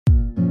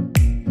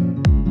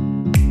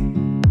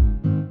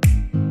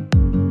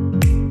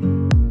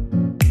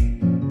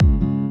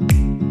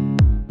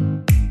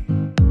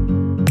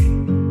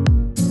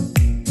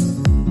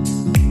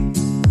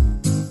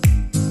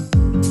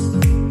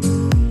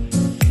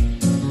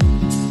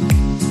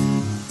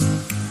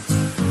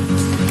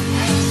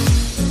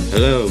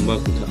Hello and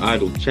welcome to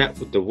Idle Chat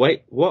with the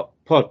Wait What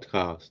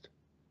podcast.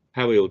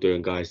 How are we all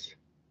doing, guys?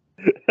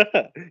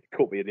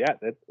 Caught me in the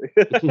act then.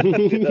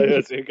 Didn't know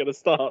who we going to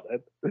start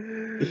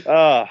then.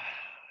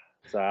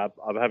 So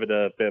I'm having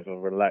a bit of a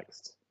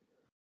relaxed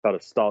kind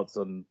of stance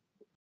on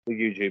the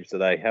YouTube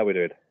today. How we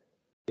doing?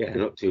 Yeah,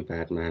 not too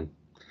bad, man.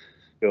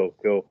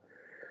 Cool.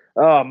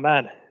 Oh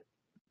man,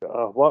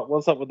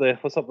 what's up with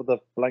the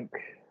blank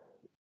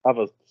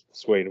other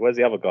screen? Where's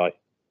the other guy?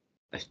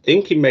 I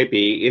think he may be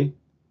eating,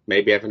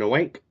 maybe having a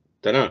wank.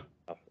 Don't know.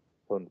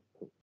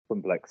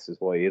 Funplex is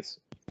what he is.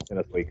 And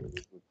that's what you can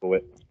call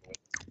it.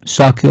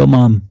 Suck your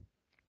mum.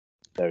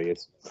 There he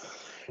is.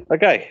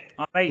 Okay.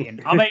 I'm eating.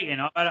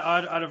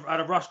 I had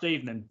a rushed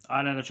evening. I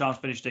hadn't had a chance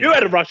to finish eating. You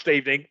had a rushed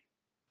evening.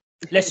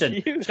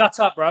 Listen, shut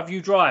up, bruv.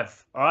 You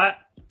drive, all right?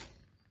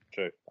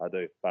 True, I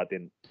do, but I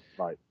didn't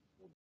like.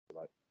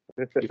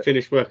 You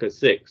finish work at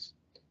 6.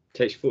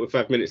 Takes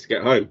 45 minutes to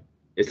get home.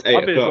 It's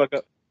 8 o'clock.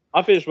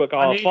 I finished work at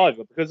half 5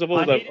 because of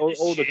all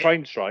the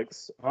train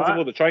strikes. Because of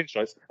all the train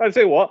strikes. I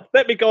tell you what,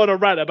 let me go on a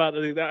rant about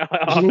the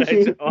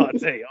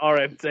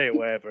RMT,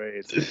 whatever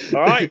it is.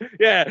 All right?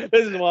 Yeah,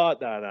 this is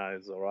what. No,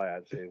 it's all right,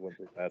 actually. It wouldn't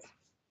be bad.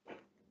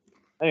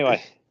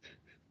 Anyway.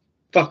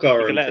 Fuck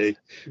RMT.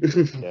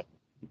 You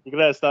can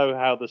let us know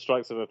how the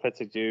strikes have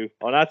affected you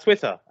on our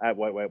Twitter at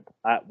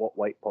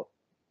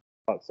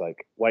fuck's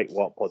sake. Wait,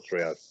 what pod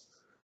trio?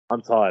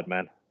 I'm tired,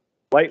 man.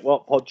 Wait,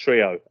 what pod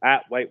trio?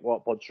 At Wait,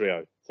 what pod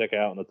trio? Check it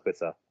out on the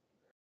Twitter.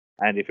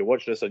 And if you're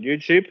watching us on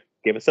YouTube,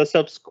 give us a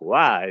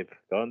subscribe.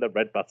 Go on the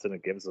red button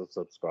and give us a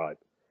subscribe.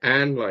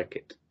 And like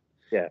it.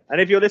 Yeah.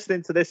 And if you're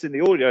listening to this in the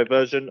audio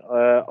version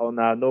on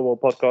our normal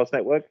podcast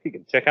network, you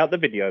can check out the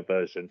video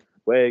version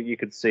where you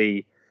can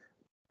see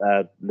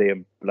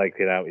Liam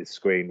blanking out his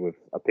screen with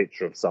a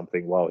picture of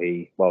something while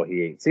he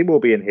eats. He will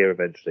be in here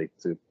eventually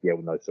to yell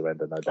no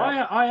surrender, no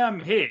doubt. I am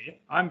here.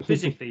 I'm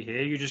physically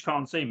here. You just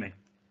can't see me.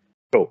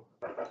 Cool.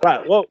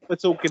 Right, well, we're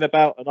talking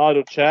about an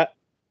idle chat.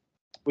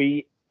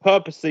 We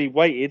purposely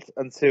waited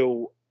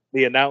until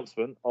the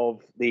announcement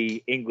of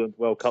the England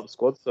World Cup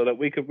squad so that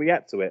we could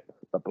react to it.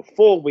 But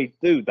before we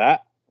do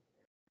that,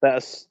 let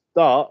us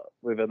start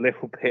with a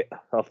little bit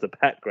of the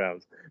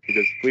background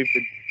because we've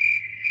been.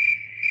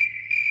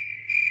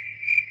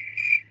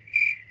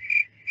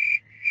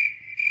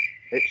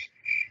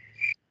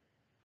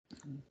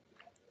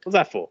 What's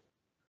that for?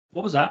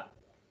 What was that?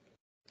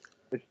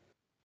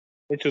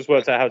 Mitchell's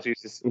worked out how to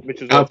use this.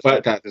 I've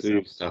worked out to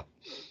do stuff.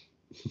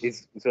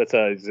 He's worked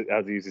out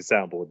how to use his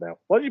soundboard now.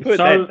 Why did you put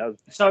it then?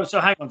 So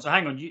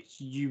hang on.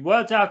 You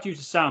worked out to use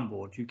a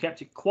soundboard. You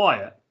kept it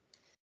quiet.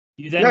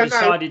 You then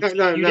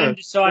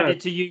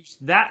decided to use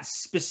that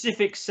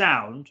specific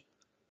sound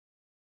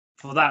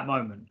for that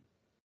moment.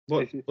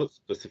 What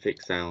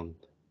specific sound?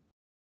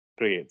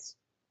 Crickets.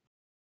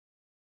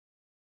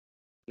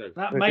 No.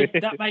 That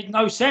made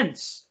no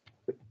sense.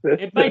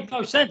 It made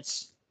no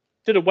sense.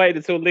 Should have waited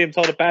until Liam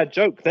told a bad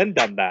joke, then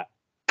done that.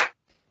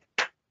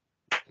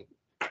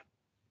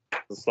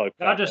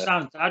 That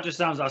just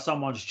sounds like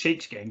someone's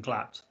cheeks getting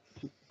clapped.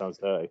 Sounds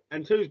dirty.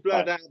 And who's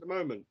blurred out at the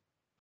moment?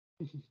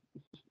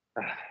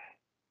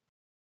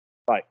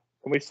 Right,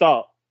 can we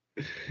start?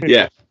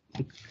 Yeah.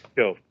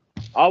 Cool.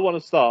 I want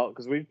to start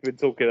because we've been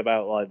talking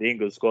about like the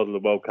England squad of the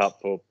World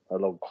Cup for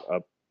a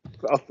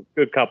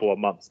good couple of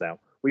months now.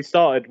 We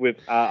started with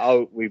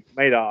we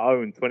made our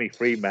own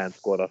 23-man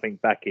squad, I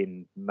think, back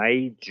in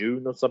May,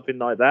 June, or something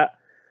like that.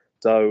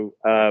 So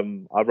I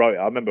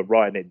remember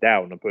writing it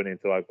down and putting it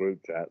into our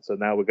group chat. So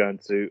now we're going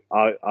to.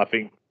 I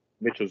think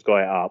Mitchell's got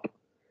it up.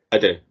 I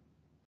do.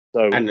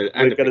 So and we're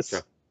the going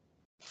picture.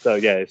 So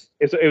yeah,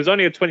 it was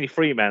only a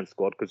 23-man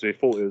squad because we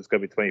thought it was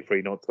going to be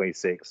 23, not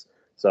 26.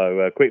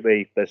 So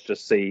quickly, let's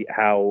just see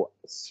how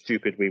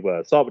stupid we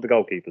were. Start with the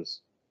goalkeepers.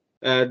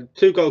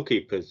 2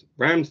 goalkeepers: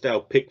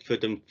 Ramsdale,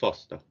 Pickford, and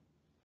Foster.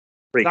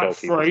 3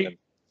 goalkeepers.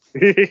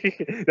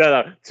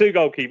 No, 2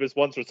 goalkeepers.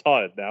 One's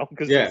retired now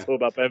because it's all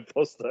about Ben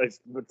Foster. He's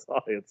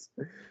retired.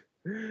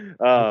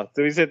 So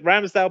we said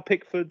Ramsdale,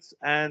 Pickford,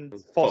 and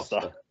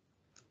Foster.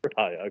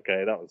 Right.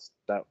 Okay. That was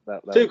that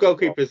 2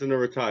 goalkeepers and a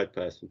retired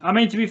person. I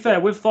mean, to be fair,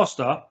 with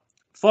Foster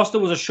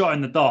was a shot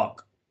in the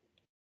dark.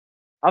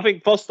 I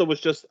think Foster was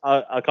just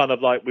a kind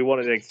of like we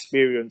wanted an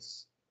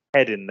experienced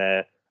head in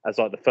there as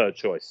like the third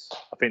choice.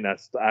 I think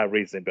that's our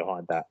reasoning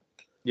behind that.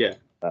 Yeah.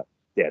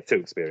 Too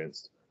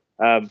experienced.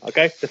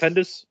 Okay,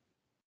 defenders.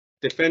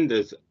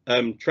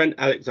 Trent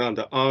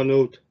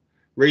Alexander-Arnold,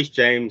 Reece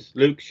James,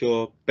 Luke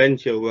Shaw, Ben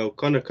Chilwell,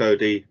 Connor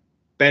Cody,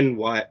 Ben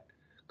White,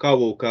 Kyle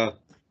Walker,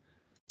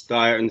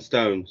 Dyer, and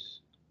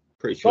Stones.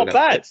 Pretty sure. Not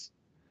bad.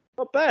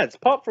 Not bad.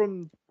 Apart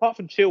from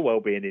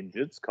Chilwell being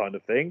injured, kind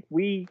of thing,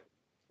 we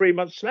pretty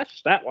much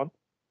slashed that one.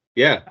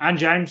 Yeah. And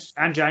James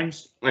being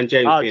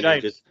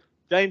injured.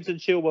 James and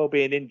Chilwell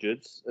being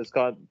injured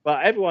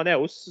but everyone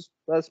else,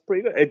 that's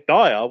pretty good.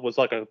 Dyer was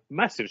like a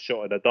massive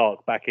shot in the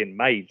dark back in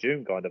May,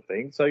 June kind of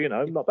thing. So,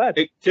 not bad.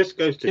 It just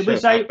goes to show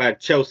how bad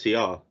Chelsea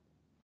are.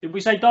 Did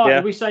we say Dyer? Yeah.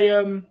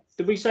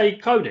 Did we say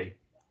Cody?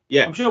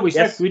 Yeah. I'm sure we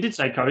did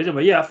say Cody, didn't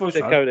we? Yeah, I thought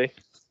so. Cody.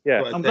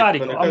 Yeah. What I I'm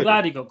said,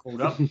 glad he got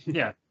called up.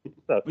 Yeah.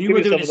 So, You give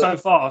were doing yourself it a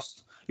so little-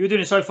 fast. You were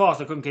doing it so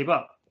fast I couldn't keep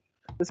up.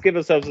 Let's give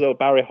ourselves a little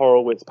Barry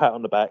Horowitz pat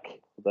on the back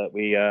that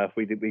we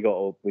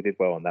did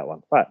well on that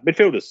one. Right,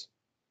 midfielders.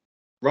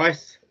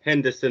 Rice,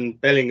 Henderson,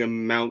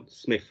 Bellingham, Mount,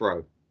 Smith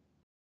Rowe.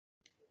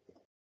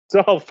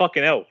 So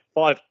fucking hell,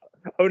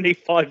 only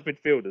 5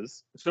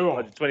 midfielders. Two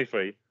off.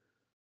 23.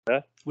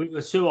 We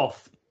were two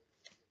off.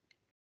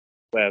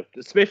 Well,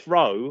 Smith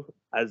Rowe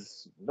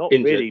has not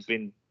Injured. really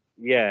been.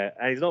 Yeah,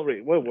 and he's not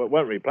really weren't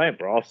really playing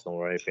for Arsenal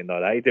or anything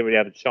like that. He didn't really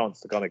have a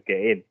chance to kind of get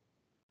in.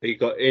 He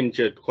got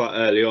injured quite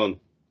early on.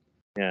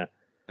 Yeah,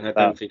 And I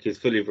don't think he's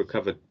fully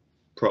recovered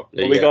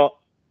properly. Well,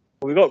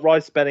 we got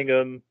Rice,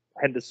 Bellingham,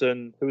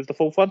 Henderson. Who was the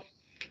fourth one?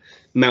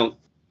 Mount.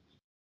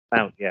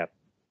 Mount. Yeah.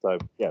 So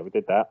yeah, we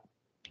did that.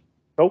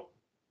 Cool.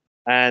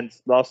 And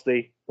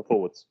lastly, the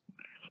forwards.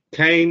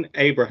 Kane,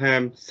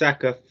 Abraham,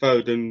 Saka,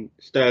 Foden,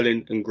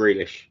 Sterling, and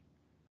Grealish.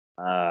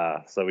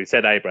 So we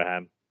said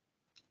Abraham.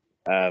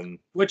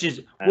 Which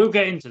is we'll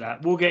get into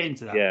that.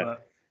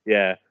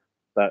 Yeah.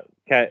 But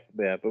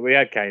Yeah, but we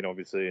had Kane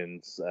obviously,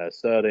 and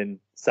Sterling,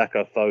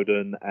 Saka,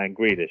 Foden, and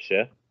Grealish.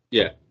 Yeah.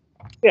 Yeah.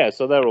 Yeah,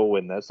 so they're all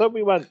in there. So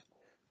we went.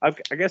 I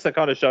guess that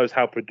kind of shows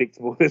how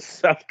predictable this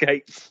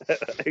Southgate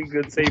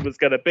England team was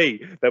going to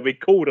be. That we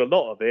called a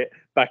lot of it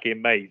back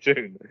in May,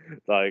 June.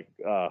 So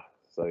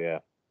yeah.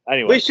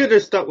 Anyway, We should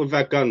have stuck with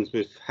our guns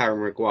with Harry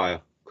Maguire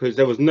because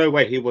there was no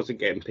way he wasn't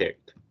getting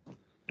picked.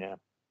 Yeah.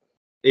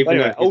 Even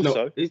Anyway,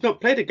 though he's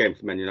not played a game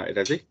for Man United,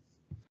 has he?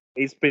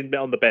 he's been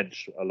on the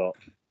bench a lot.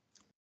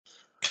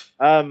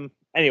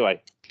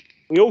 Anyway,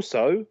 we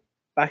also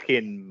back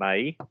in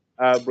May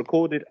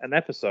recorded an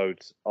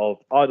episode of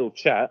Idle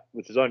Chat,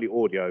 which is only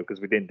audio because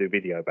we didn't do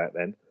video back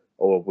then,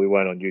 or we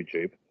weren't on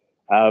YouTube,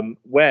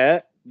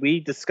 where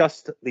we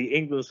discussed the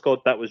England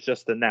squad that was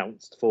just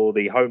announced for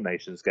the home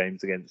nations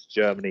games against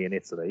Germany and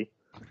Italy,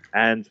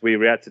 and we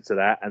reacted to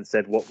that and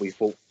said what we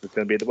thought was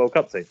going to be the World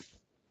Cup team.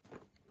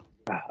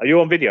 Are you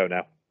on video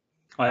now?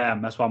 I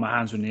am. That's why my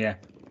hands are in the air.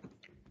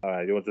 All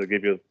right, you want to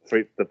give you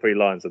the 3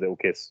 lines a little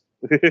kiss.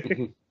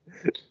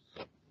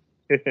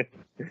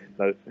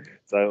 No,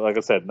 so like I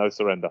said, no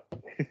surrender.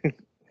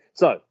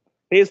 So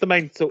here's the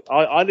main. So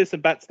I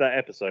listened back to that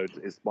episode.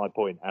 Is my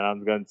point, and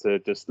I'm going to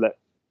just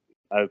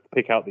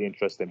pick out the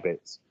interesting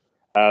bits.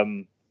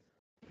 For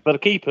the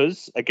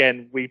keepers,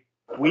 again, we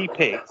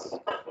picked.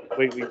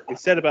 We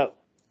said about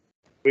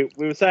we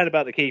were saying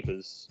about the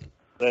keepers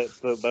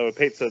that they were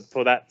picked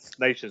for that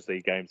Nations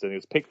League games, and it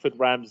was Pickford,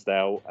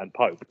 Ramsdale, and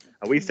Pope.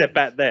 And we said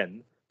back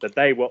then that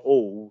they were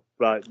all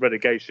like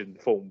relegation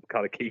form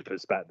kind of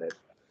keepers back then.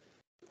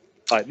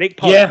 Like Nick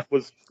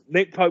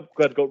Pope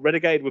had got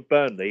relegated with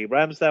Burnley.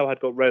 Ramsdale had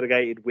got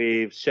relegated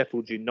with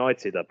Sheffield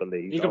United, I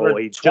believe. He got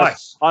relegated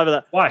twice.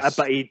 Twice.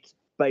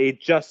 But he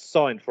just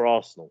signed for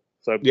Arsenal.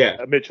 So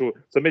Yeah. Mitchell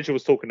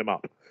was talking him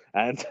up.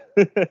 And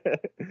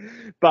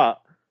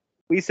but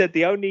we said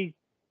the only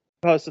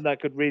person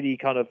that could really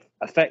kind of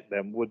affect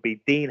them would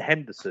be Dean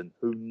Henderson,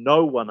 who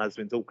no one has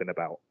been talking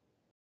about.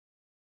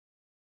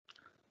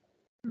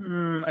 He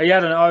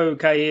had an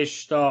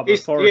okay-ish start.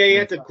 He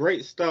had a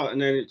great start,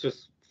 and then it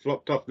just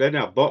flopped off. They're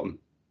now bottom.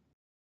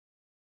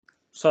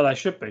 So they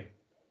should be.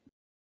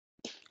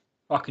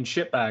 Fucking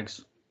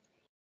shitbags.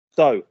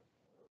 So,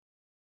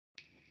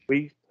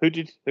 do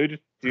you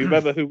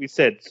remember who we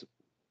said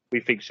we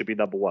think should be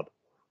number 1?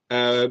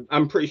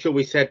 I'm pretty sure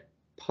we said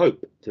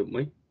Pope, didn't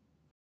we?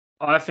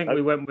 I think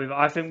we went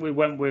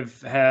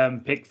with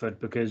Pickford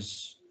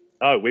because.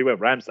 Oh, we went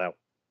Ramsdale.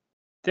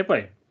 Did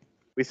we?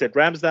 We said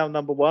Ramsdale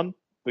number 1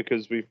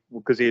 because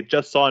he had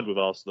just signed with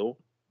Arsenal,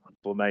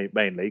 for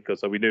mainly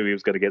because we knew he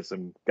was going to get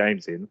some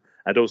games in,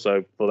 and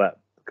also for that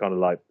kind of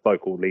like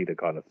vocal leader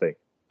kind of thing.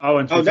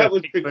 That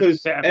was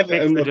because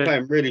Everton were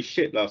playing really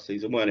shit last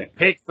season, weren't it?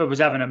 Pickford was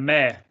having a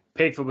mare.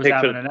 Pickford was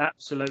having an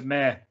absolute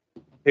mare.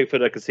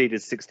 Pickford had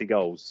conceded 60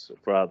 goals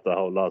throughout the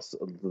whole last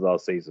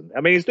season.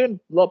 I mean, he's doing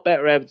a lot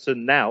better at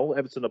Everton now.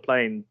 Everton are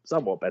playing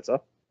somewhat better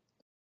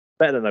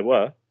than they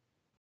were.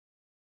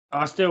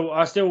 I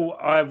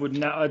would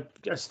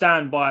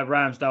stand by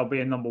Ramsdale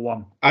being number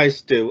 1. I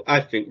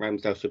think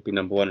Ramsdale should be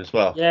number 1 as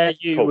well. Yeah,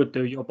 you would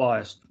do. You're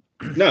biased.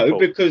 No,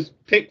 because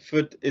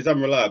Pickford is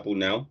unreliable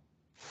now.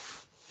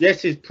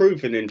 Yes, he's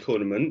proven in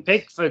tournaments.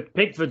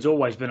 Pickford's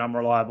always been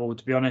unreliable,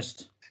 to be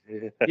honest.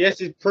 Yes,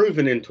 he's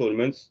proven in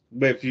tournaments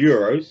with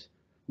Euros.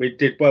 We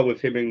did well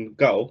with him in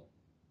goal,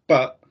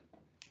 but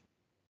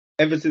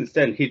ever since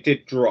then he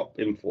did drop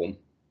in form.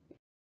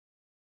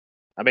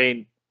 I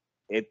mean,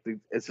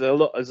 it's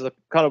a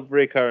kind of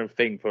recurring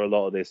thing for a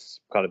lot of this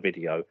kind of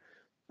video.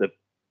 The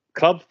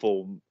club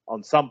form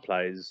on some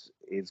players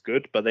is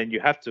good, but then you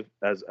have to,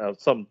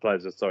 some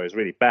players is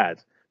really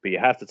bad. But you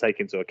have to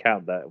take into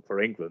account that for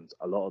England,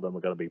 a lot of them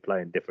are going to be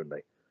playing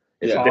differently.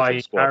 It's a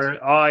different squad.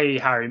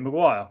 Harry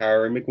Maguire.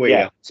 Harry Maguire.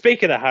 Yeah.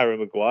 Speaking of Harry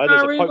Maguire,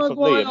 there's a quote from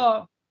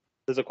Liam.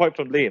 There's a quote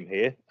from Liam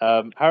here.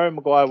 Harry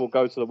Maguire will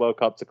go to the World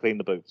Cup to clean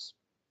the boots.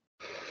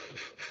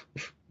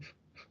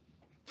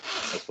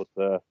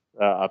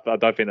 I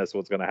don't think that's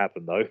what's going to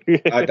happen, though.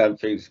 I don't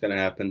think it's going to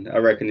happen. I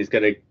reckon he's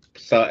going to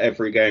start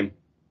every game.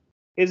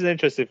 Here's an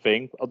interesting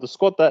thing. Of the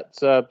squad that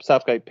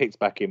Southgate picked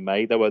back in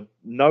May, there were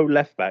no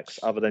left backs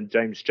other than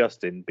James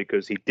Justin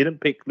because he didn't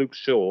pick Luke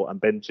Shaw and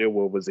Ben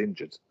Chilwell was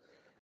injured.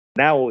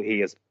 Now he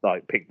has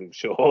picked Luke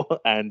Shaw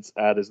and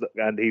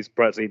he's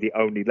practically the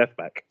only left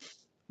back.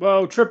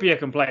 Well, Trippier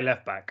can play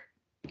left back.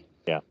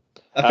 Yeah.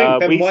 I think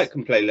Ben White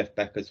can play left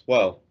back as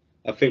well.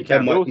 I think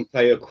Ben White can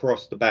play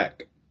across the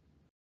back.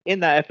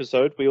 In that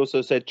episode, we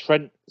also said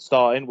Trent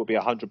starting will be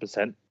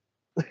 100%.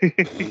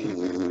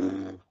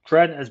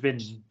 Trent has been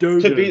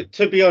doo-doo.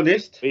 To be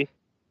honest,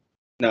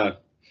 no.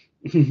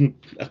 I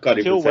can't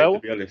even say, to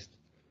be honest.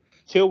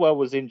 Chilwell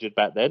was injured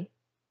back then.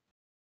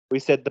 We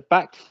said the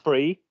back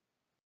three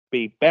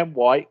be Ben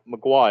White,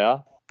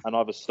 Maguire, and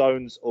either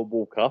Stones or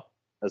Walker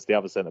as the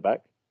other centre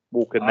back.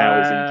 Walker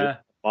now is injured.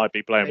 Might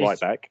be playing right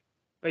back.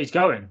 But he's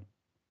going.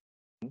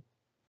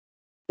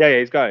 Yeah,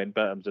 he's going.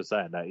 But I'm just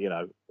saying that,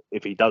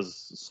 if he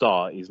does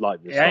start, he's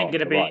likely to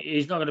start.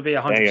 He's not going to be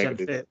 100%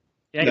 fit.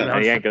 He ain't going to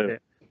be 100%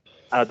 fit.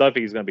 I don't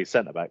think he's going to be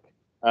centre back.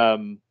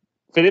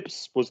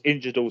 Phillips was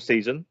injured all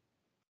season.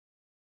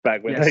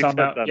 Back when and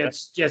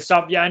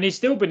he's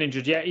still been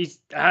injured. Yeah,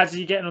 how's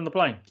he getting on the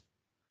plane?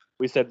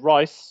 We said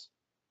Rice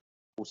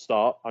will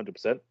start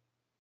 100%.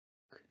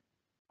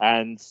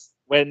 And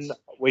when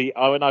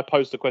I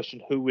posed the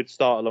question who would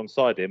start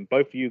alongside him,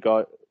 both of you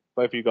guys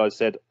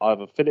said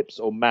either Phillips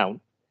or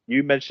Mount.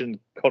 You mentioned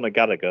Conor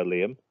Gallagher,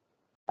 Liam,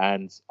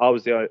 and I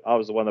was the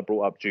one that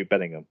brought up Jude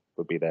Bellingham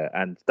would be there,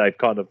 and they've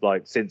kind of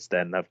since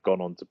then have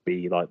gone on to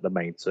be the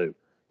main two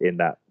in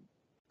that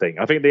thing.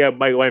 I think the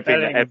main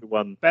thing that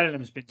everyone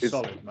Bellingham's been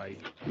solid, mate.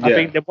 I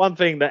think the one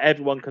thing that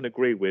everyone can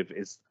agree with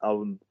is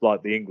the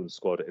England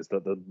squad is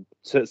that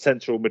the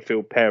central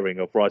midfield pairing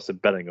of Rice and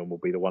Bellingham will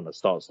be the one that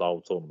starts the whole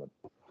tournament.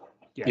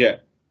 Yeah.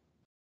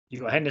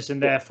 You've got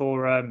Henderson there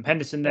for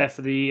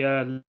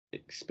the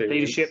experience.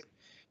 Leadership.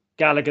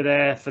 Gallagher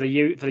there for the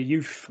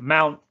youth.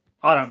 Mount,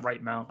 I don't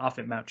rate Mount. I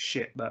think Mount's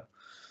shit, but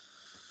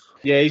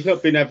yeah, he's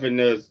not been having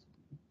a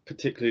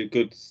particularly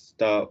good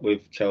start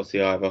with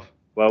Chelsea either.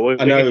 Well, we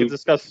can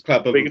discuss.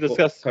 We can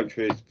discuss.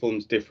 Country's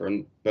form's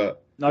different,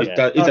 but he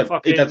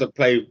doesn't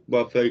play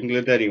well for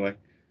England anyway.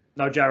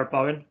 No, Jared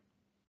Bowen.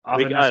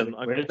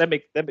 Let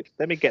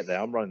me get there.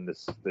 I'm running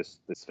this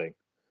thing.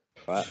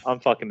 Right,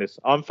 I'm fucking this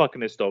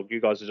dog. You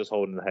guys are just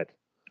holding the head.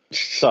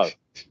 So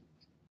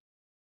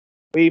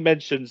we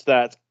mentioned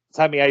that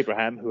Tammy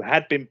Abraham, who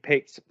had been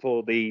picked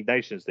for the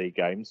Nations League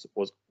games,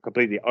 was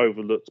completely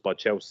overlooked by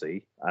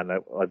Chelsea and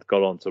had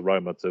got on to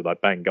Roma to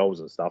bang goals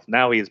and stuff.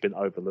 Now he has been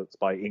overlooked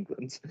by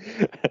England.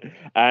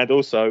 And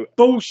also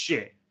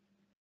bullshit.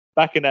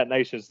 Back in that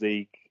Nations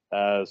League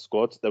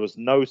squad, there was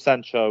no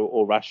Sancho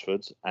or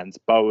Rashford, and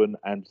Bowen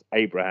and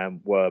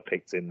Abraham were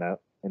picked in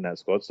that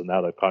squad. So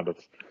now they're kind of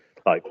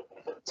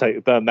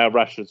now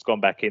Rashford's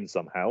gone back in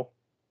somehow.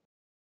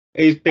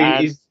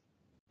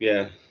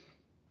 Yeah.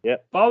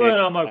 Bowen,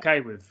 I'm okay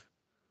with.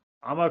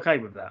 I'm okay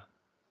with that.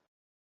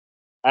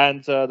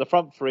 And the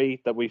front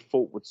three that we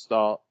thought would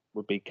start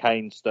would be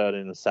Kane,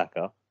 Sterling, and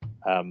Saka.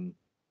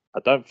 I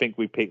don't think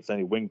we picked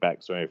any wing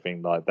backs or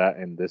anything like that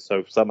in this,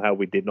 so somehow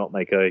we did not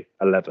make a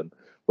 11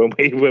 when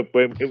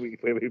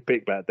we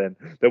picked back then.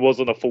 There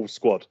wasn't a full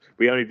squad.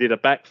 We only did a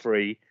back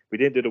three. We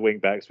didn't do the wing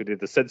backs. We did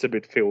the centre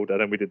midfield,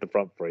 and then we did the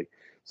front three.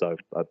 So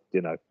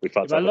we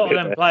fucked up. A lot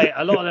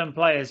of them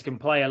players can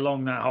play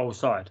along that whole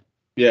side.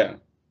 Yeah.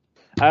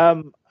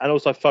 And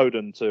also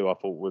Foden too, I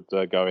thought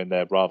would go in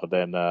there rather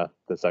than the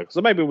Saka.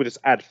 So maybe we'll just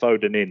add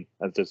Foden in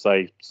and just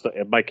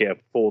make it a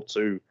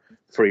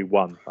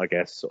 4-2-3-1, I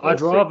guess.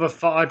 I'd rather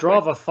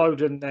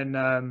Foden than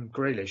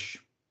Grealish.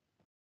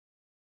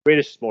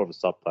 Grealish is more of a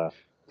sub player.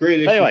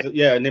 Grealish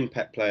is an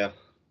impact player.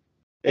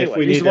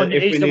 He's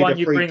the one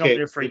you bring on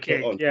your free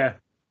kick. Yeah.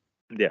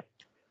 Yeah.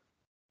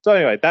 So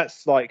anyway,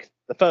 that's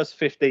the first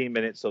 15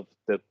 minutes of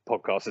the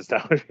podcast is now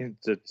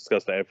to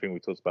discuss everything we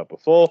talked about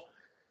before.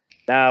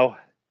 Now,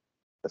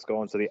 let's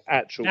go on to the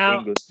actual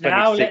England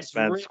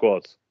 26-man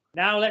squad.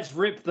 Now let's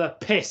rip the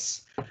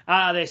piss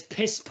out of this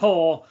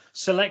piss-poor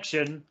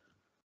selection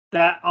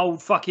that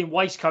old fucking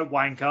waistcoat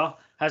wanker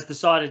has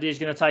decided he's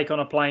going to take on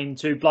a plane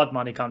to blood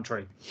money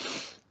country.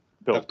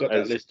 Cool. I've got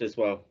that list as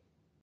well.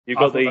 You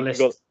got the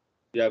list.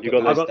 I've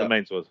got the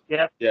main squad.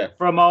 Yeah.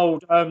 From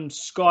old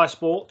Sky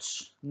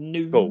Sports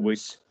News. Cool.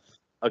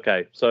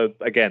 Okay, so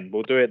again,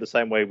 we'll do it the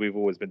same way we've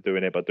always been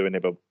doing it, but doing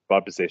it by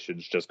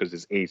positions, just because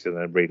it's easier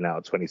than reading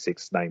out a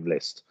 26-name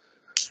list.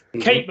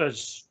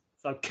 Keepers.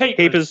 So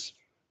keepers,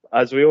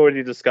 as we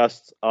already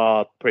discussed,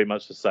 are pretty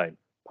much the same.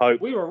 Pope.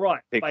 We were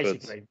right, Pickford.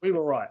 basically. We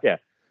were right. Yeah.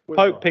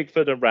 Pope,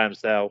 Pickford, and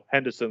Ramsdale.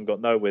 Henderson got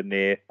nowhere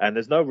near, and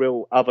there's no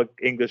real other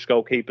English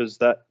goalkeepers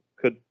that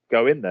could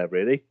go in there,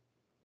 really.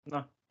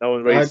 No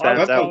one really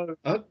stands out.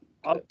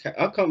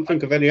 I can't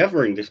think of any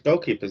other English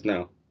goalkeepers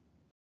now.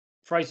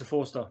 Fraser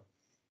Forster.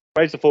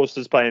 Fraser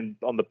Forster's playing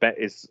on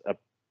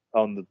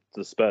on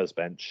the Spurs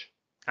bench.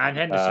 And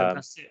Henderson,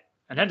 that's it.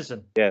 And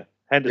Henderson. Yeah,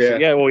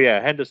 Henderson.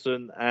 Yeah,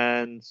 Henderson,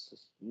 and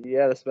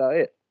that's about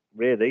it,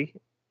 really.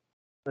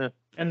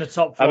 in the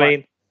top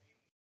five.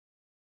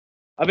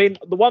 I mean,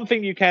 the one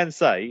thing you can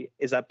say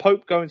is that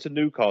Pope going to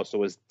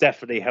Newcastle has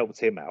definitely helped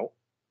him out.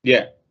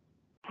 Yeah.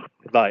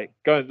 That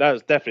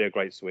was definitely a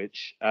great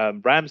switch.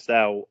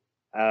 Ramsdale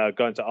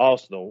going to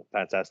Arsenal,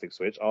 fantastic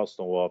switch.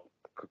 Arsenal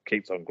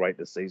keeps on great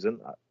this season.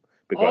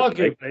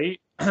 Arguably,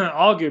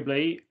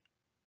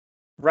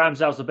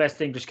 Ramsdale's the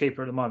best English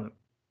keeper at the moment.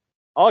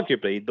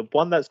 Arguably, the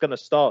one that's going to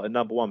start at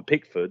number 1,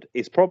 Pickford,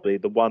 is probably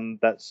the one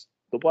that's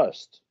the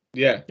worst.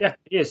 Yeah. Yeah,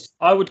 it is.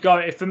 I would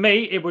go, for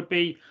me, it would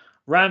be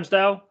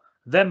Ramsdale,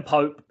 then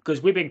Pope,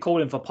 because we've been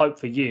calling for Pope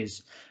for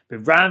years.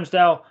 But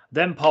Ramsdale,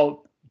 then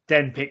Pope,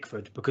 then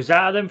Pickford. Because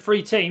out of them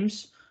 3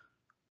 teams,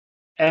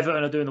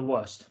 Everton are doing the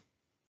worst.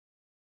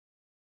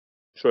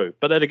 True.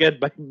 But then again,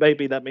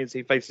 maybe that means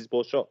he faces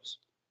more shots.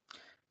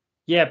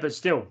 Yeah, but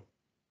still.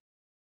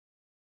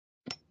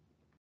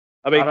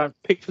 I mean,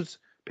 Pickford's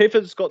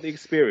got the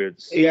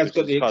experience. He has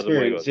got the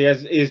experience. He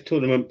is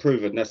tournament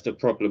proven. That's the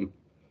problem.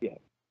 Yeah,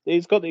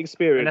 he's got the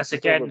experience.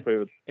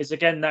 And it's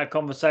again that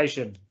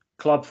conversation: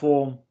 club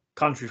form,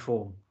 country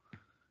form.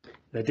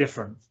 They're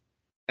different.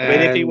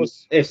 I mean,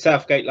 if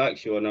Southgate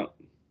likes you or not.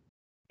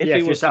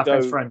 If you're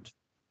Southgate's friend.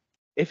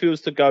 If he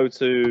was to go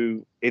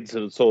into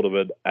the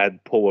tournament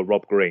and pull a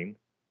Rob Green,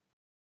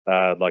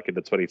 like in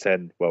the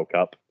 2010 World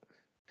Cup,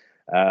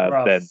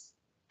 then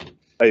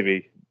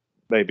maybe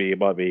it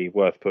might be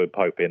worth putting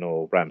Pope in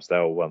or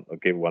Ramsdale or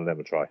give one of them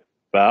a try.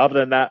 But other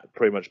than that,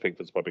 pretty much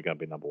Pickford's probably going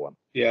to be number 1.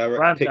 Yeah,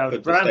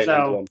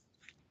 Ramsdale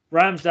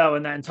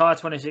in that entire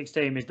 26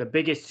 team is the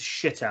biggest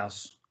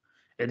shithouse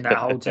in that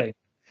whole team.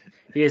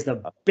 He is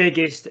the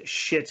biggest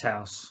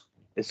shithouse.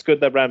 It's good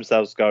that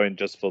Ramsdale's going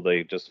just for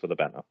the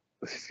banner.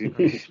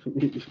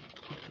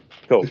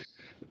 Cool.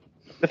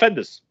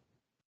 Defenders.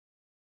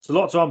 It's a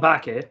lot to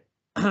unpack here.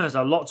 There's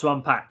a lot to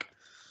unpack.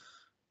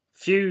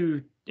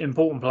 Few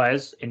important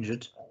players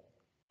injured,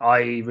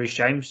 i.e. Reece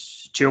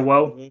James,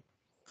 Chilwell. Mm-hmm.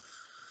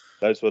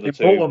 Those were the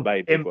two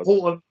main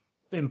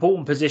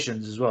important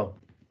positions as well.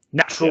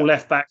 Natural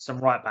left backs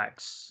and right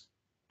backs.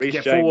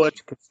 Get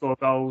forward, could score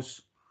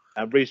goals.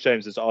 And Reece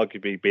James has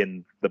arguably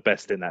been the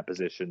best in that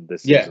position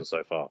this season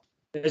so far.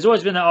 There's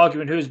always been that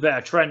argument: who's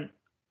better, Trent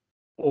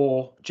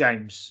or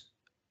James?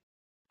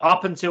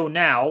 Up until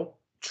now,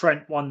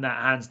 Trent won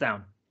that hands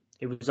down.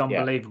 It was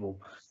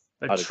unbelievable.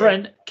 But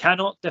Trent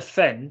cannot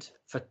defend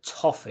for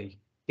toffee.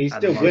 He's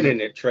still winning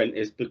it, Trent,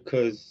 is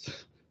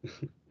because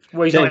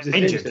he's not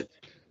injured.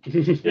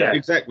 Yeah,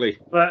 exactly.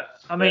 But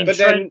I mean, but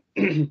then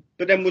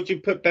would you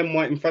put Ben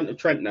White in front of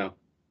Trent now?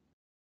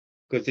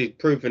 Because he's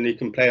proven he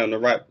can play on the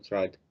right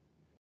side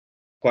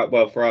quite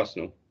well for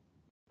Arsenal.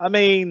 I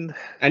mean,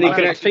 and he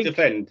can actually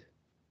defend.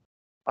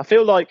 I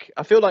feel like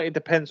it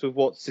depends with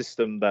what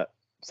system that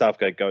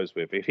Southgate goes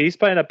with. If he's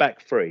playing a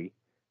back 3,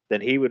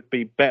 then he would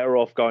be better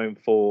off going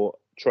for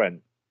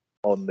Trent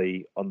on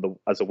the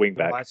as a wing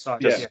back,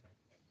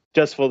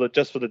 just for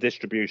the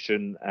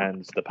distribution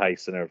and the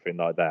pace and everything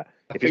like that.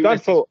 If he's going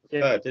for,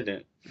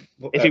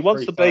 if he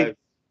wants to be,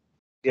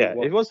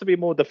 if he wants to be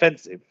more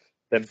defensive,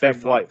 then Ben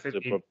White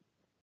should go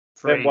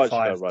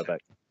right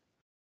back.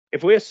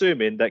 If we're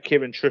assuming that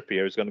Kieran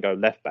Trippier is going to go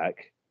left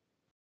back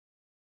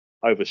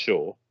over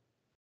Shaw,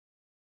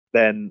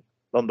 then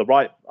on the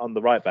right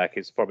back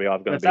is probably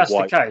either going to be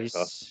White.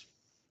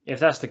 If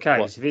that's the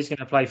case, if he's going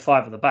to play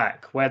 5 at the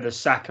back, where does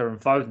Saka and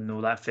Foden and all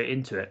that fit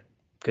into it?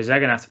 Because they're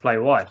going to have to play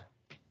wide.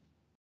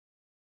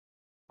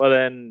 Well,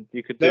 then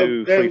you could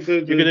do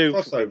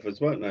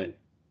crossovers, won't they?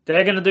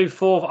 They're going to do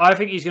 4. I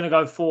think he's going to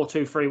go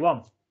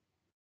 4-2-3-1.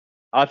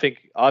 I think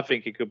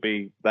it could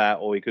be that,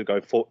 or he could go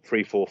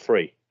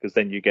 3-4-3, because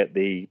then you get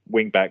the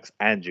wing backs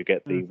and you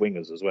get the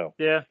wingers as well.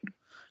 Yeah,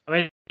 I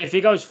mean, if he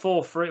goes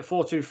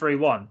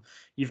 4-2-3-1,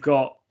 you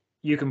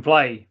can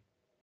play.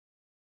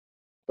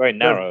 Very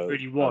narrow.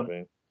 Really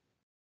want.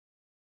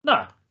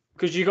 No,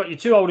 because you've got your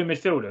 2 holding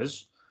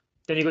midfielders,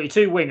 then you've got your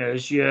 2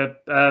 wingers, your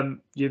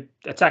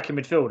attacking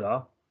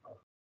midfielder,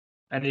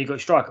 and then you've got your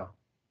striker.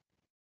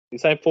 You're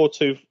saying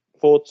 4-2-3-2?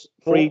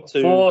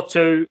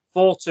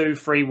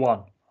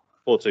 4-2-3-1.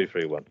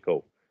 4-2-3-1.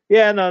 Cool.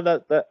 Yeah, no,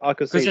 that I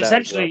could see that.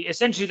 Because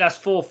essentially that's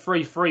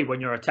 4-3-3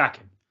 when you're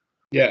attacking.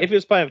 Yeah. If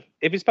he's playing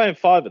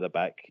 5 at the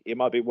back, it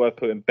might be worth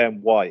putting Ben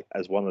White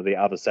as one of the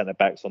other centre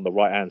backs on the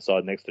right hand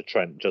side next to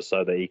Trent, just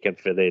so that he can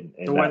fill in.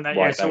 When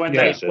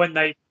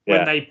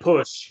they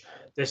push,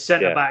 the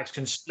centre backs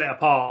can split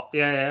apart.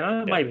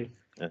 Maybe.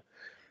 Yeah.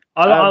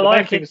 I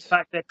like the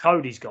fact that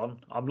Cody's gone.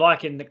 I'm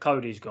liking that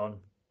Cody's gone.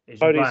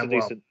 Cody's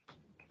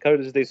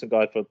a decent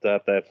guy for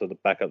the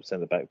backup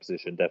centre back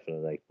position,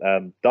 definitely.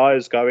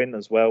 Dyer's going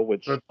as well,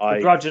 which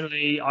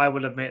begrudgingly I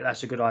will admit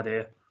that's a good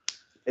idea.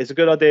 It's a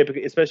good idea,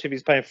 especially if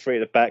he's playing 3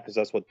 at the back, because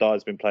that's what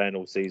Dyer's been playing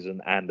all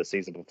season and the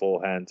season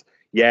beforehand.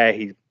 Yeah,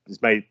 he's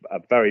made a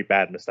very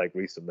bad mistake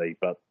recently,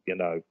 but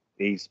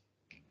his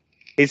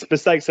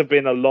mistakes have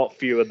been a lot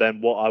fewer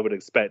than what I would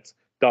expect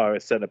Dyer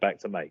as centre back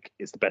to make.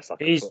 It's the best I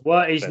can. He's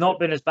not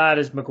been as bad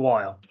as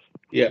Maguire.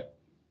 Yeah,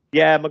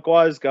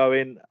 Maguire's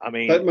going. I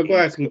mean, but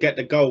Maguire can get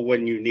the goal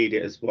when you need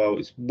it as well.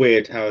 It's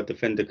weird how a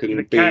defender can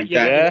be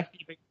that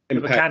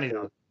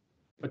impactful.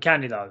 But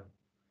can he though?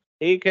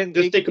 He can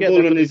Just he stick can a get ball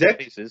them on for his set head.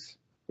 pieces.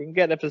 He can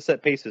get them for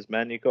set pieces,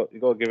 man. You got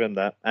to give him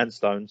that. And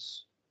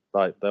Stones,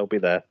 like they'll be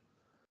there.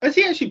 Has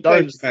he actually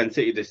played Stones- for Man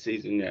City this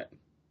season yet?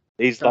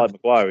 He's Don't like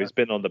think Maguire. so. He's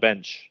been on the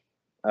bench.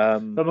 But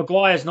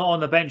Maguire's not on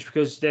the bench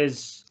because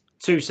there's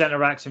 2 centre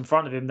backs in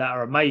front of him that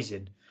are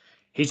amazing.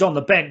 He's on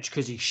the bench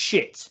because he's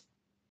shit.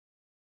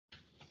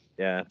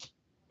 Yeah.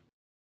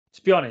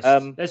 To be honest,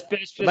 let's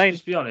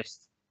be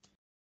honest.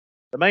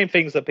 The main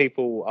things that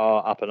people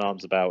are up in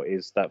arms about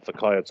is that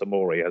Fikayo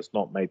Tomori has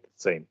not made the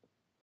team.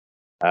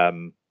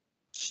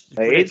 It's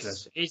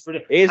ridiculous. It's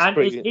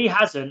ridiculous. He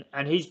hasn't,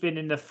 and he's been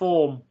in the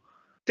form.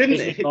 Didn't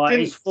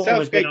his form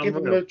has been Southgate give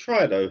him unreal. a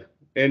try though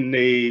in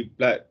the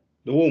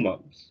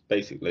warm-ups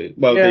basically?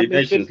 Well, Yeah, the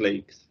Nations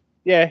Leagues.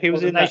 Yeah, he was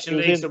the in Nation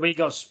that. League that we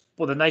got.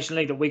 Well, the Nation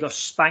League that we got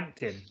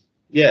spanked in.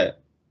 Yeah.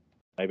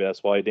 Maybe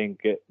that's why he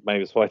didn't get. Maybe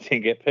that's why he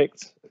didn't get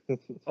picked.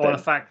 Or the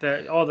fact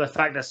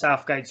that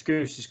Southgate's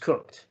goose is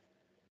cooked.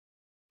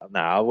 No,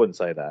 I wouldn't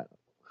say that.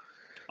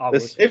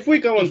 If we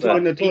go on to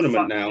win the He tournament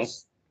fucked now,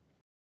 this.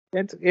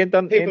 we're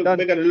going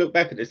to look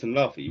back at this and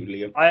laugh at you,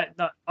 Liam.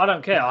 I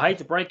don't care. I hate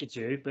to break it to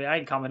you, but it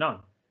ain't coming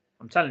on.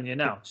 I'm telling you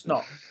now, it's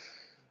not.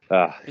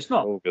 It's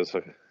not.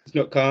 It's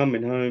not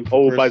coming home for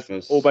All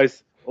Christmas.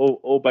 based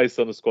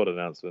on the squad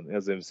announcement. He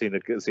hasn't seen the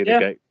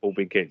gate all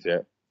been kicked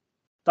yet.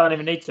 Don't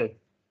even need to.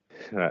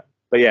 Right.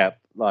 But yeah,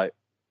 like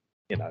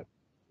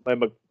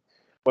when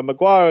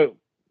Maguire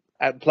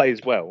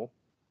plays well,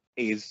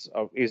 he's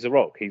a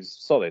rock. He's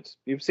solid.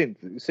 You've seen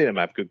him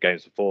have good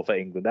games before for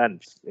England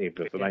and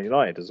even for Man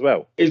United as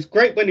well. It's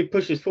great when he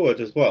pushes forward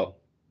as well.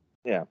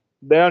 Yeah.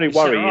 The only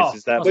worry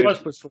is that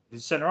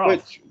centre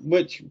off.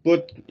 Which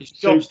would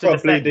suit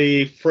probably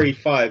the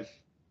 3-5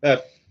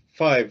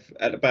 5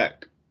 at the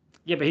back.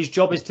 Yeah, but his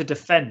job is to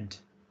defend.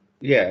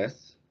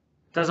 Yes.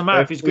 Doesn't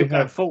matter if he's good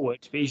going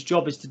forward, but his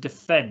job is to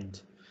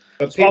defend.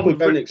 But people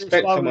don't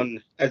expect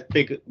someone as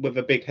big with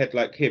a big head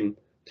like him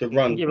to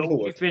run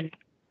forward.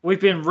 We've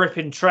been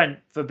ripping Trent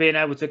for being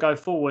able to go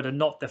forward and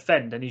not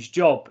defend, and his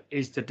job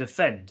is to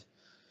defend.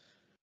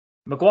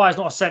 Maguire's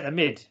not a centre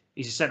mid;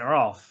 he's a centre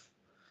half.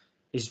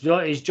 His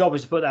job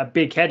is to put that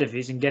big head of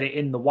his and get it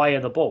in the way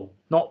of the ball,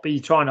 not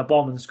be trying to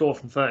bomb and score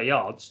from 30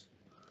 yards.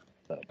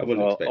 I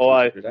wouldn't expect him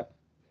to do that.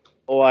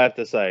 All I have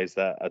to say is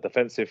that a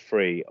defensive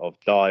three of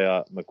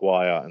Dyer,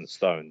 Maguire, and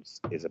Stones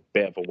is a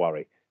bit of a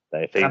worry.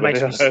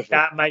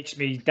 That makes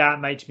me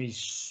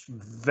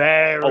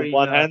very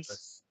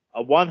nervous.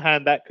 On one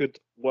hand, that could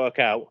work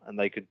out, and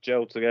they could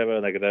gel together,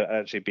 and they could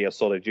actually be a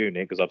solid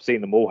unit. Because I've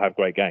seen them all have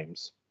great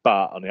games,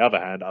 but on the other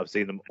hand, I've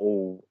seen them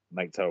all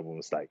make terrible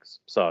mistakes.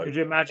 So could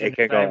you imagine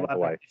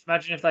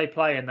imagine if they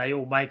play and they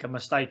all make a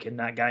mistake in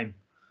that game?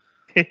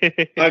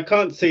 I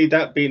can't see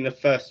that being the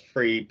first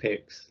 3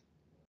 picks.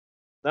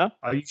 No?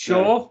 Are you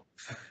sure? No.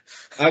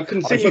 I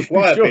can see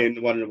Maguire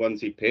being one of the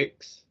ones he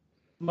picks.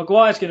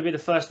 Maguire's going to be the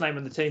first name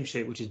on the team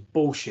sheet, which is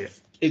bullshit.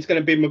 It's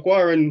going to be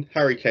Maguire and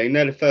Harry Kane.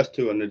 They're the first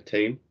 2 on the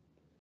team.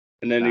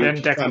 And then he'll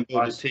just try and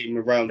build a team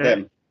around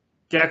them.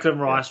 Declan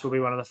Rice will be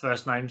one of the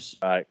first names.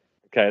 All right.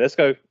 Okay, let's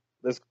go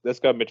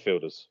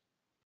midfielders.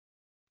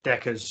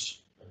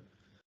 Deckers.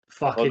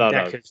 Fucking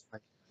Deckers. No.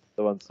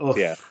 The ones. Oof.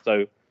 Yeah.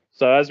 So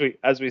as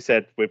we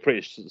said, we're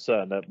pretty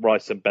certain that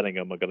Rice and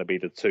Bellingham are going to be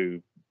the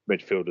 2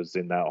 midfielders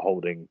in that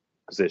holding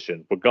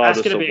position,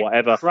 regardless of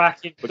whatever.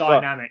 Cracking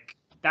dynamic.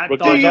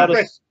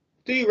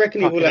 Do you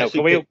reckon he will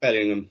actually pick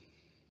Bellingham?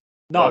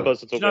 No. Do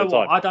you know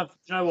what? I don't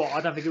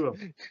think he will.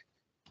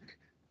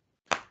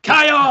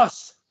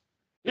 Chaos!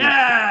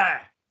 Yeah!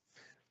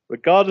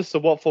 Regardless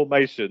of what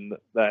formation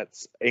that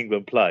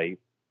England play,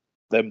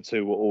 them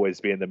 2 will always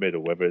be in the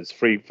middle, whether it's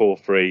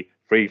 3-4-3,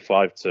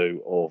 3-5-2,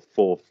 or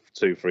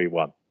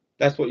 4-2-3-1.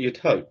 That's what you'd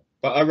hope.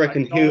 But I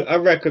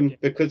reckon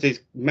because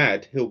he's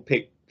mad, he'll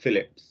pick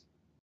Phillips.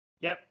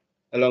 Yep.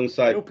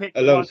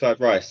 Alongside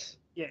Rice.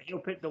 Yeah, he'll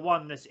pick the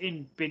one that's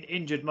been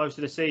injured most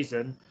of the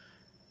season,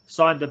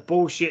 signed a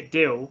bullshit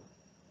deal.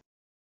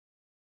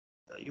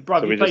 You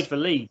played for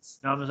Leeds.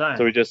 You know what I'm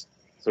saying?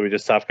 So we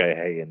just Southgate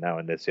hating now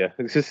in this, yeah?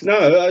 No,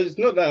 it's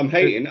not that I'm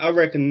hating. I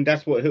reckon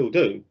that's what he'll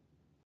do.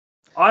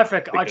 I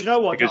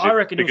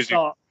reckon he'll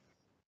start.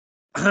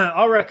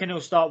 I reckon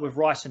he'll start with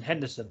Rice and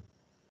Henderson.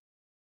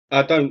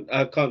 I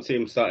can't see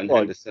him starting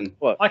Henderson.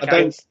 What? I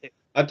don't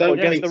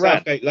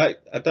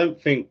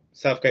think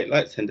Southgate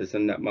likes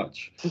Henderson that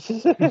much.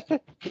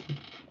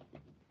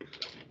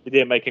 You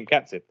didn't make him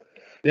captain.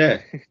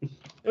 Yeah.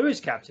 Who is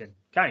captain?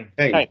 Kane.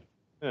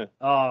 Yeah.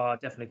 Oh,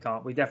 definitely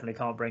can't. We definitely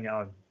can't bring it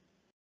home.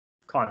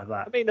 Kind of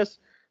that. I mean, that's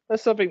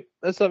something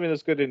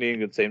that's good in the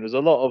England team. There's a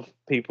lot of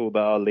people that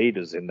are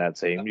leaders in that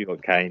team. You've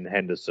got Kane,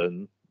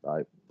 Henderson,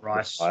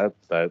 Rice. Have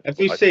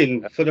you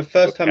seen, for the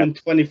first time in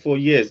 24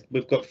 years,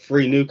 we've got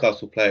 3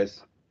 Newcastle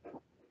players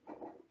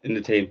in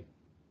the team?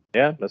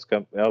 Yeah, let's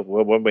go.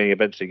 When we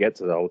eventually get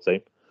to the whole team.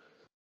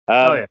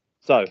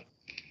 So,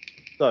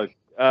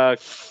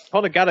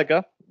 Conor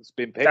Gallagher has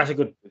been picked. That's a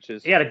good.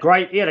 He had a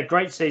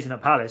great season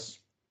at Palace.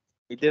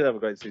 He did have a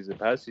great season at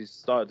Palace. He's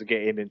started to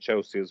get in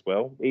Chelsea as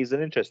well. He's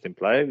an interesting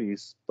player.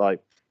 He's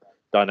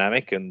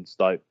dynamic and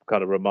like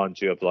kind of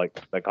reminds you of like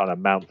that kind of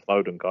Mount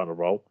Foden kind of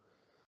role.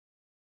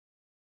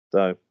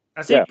 So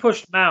has he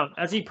pushed Mount?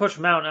 Has he pushed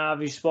Mount out of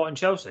his spot in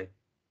Chelsea?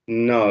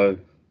 No.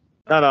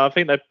 No. I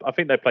think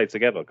they played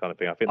together, kind of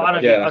thing. I think.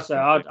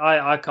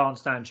 I can't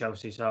stand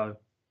Chelsea, so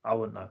I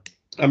wouldn't know.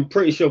 I'm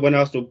pretty sure when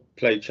Arsenal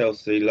played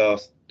Chelsea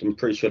last, I'm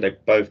pretty sure they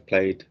both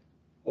played,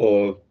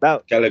 or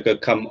Gallagher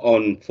come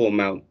on for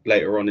Mount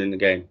later on in the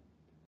game.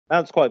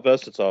 Mount's quite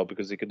versatile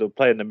because he can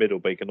play in the middle,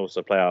 but he can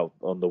also play out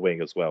on the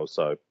wing as well.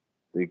 So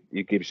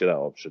he gives you that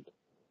option.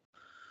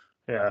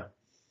 Yeah.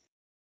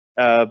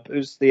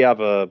 Who's the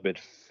other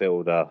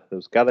midfielder? It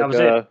was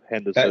Gallagher,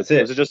 Henderson. Was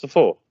it just the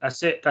 4?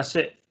 That's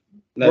it.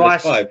 No,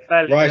 Rice, 5.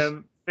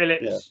 Bellingham,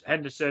 Phillips,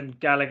 Henderson,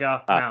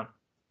 Gallagher, Mount.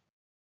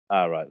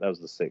 Right, that was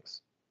the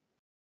 6.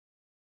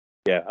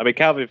 Yeah, I mean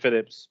Calvin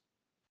Phillips.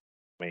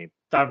 I mean,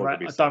 I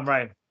don't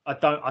rate him. I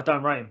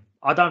don't rate him.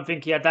 I don't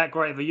think he had that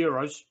great of a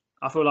Euros.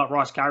 I feel like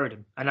Rice carried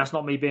him, and that's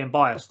not me being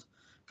biased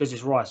because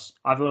it's Rice.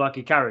 I feel like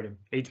he carried him.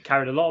 He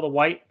carried a lot of the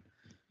weight.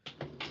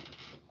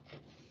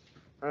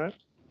 All right.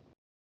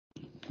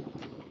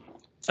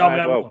 I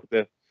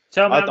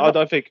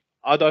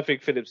don't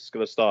think Phillips is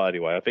going to start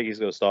anyway. I think he's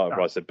going to start with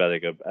Rice and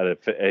Bellingham, and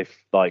if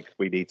like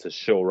we need to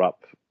shore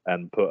up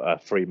and put a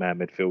 3-man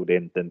midfield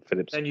in, then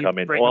Phillips can come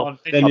in.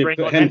 Then you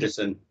put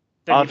Henderson.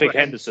 I think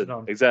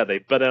Henderson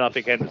exactly, but then I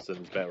think Henderson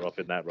is better off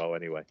in that role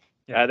anyway.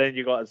 Yeah. And then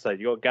you got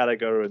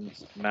Gallagher and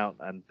Mount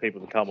and people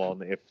to come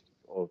on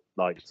or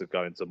like to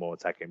go into more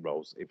attacking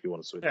roles if you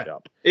want to switch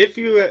up. If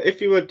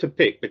you were to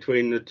pick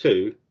between the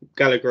two,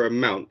 Gallagher and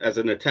Mount as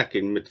an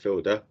attacking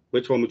midfielder,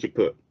 which one would you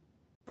put?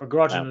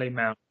 Begrudgingly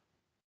Mount.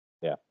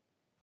 Yeah,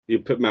 you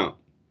put Mount.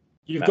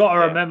 You've got to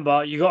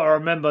remember. You got to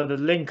remember the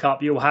link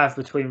up you'll have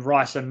between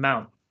Rice and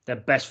Mount. They're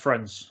best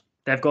friends.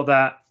 They've got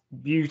that.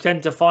 You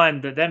tend to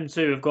find that them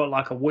two have got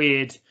like a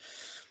weird,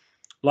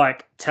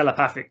 like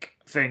telepathic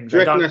thing. Do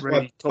you reckon that's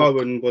why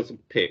Bowen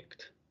wasn't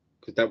picked?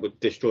 Because that would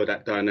destroy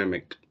that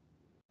dynamic.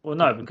 Well,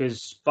 no,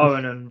 because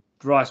Bowen and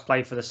Rice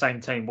play for the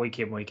same team week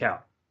in, week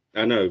out.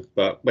 I know,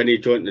 but when he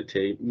joined the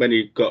team, when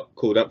he got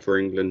called up for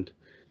England,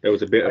 there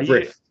was a bit of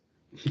rift.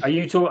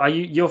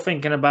 You're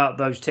thinking about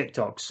those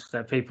TikToks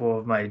that people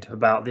have made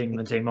about the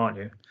England team, aren't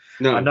you?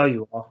 No, I know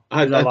you are.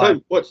 I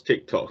don't watch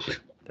TikTok.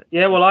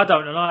 Yeah, well, I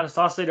don't, and I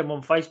see them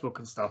on Facebook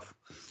and stuff.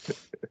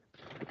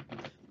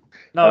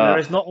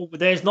 No,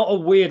 there's not a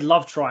weird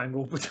love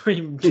triangle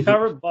between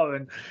Jarrod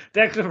Bowen,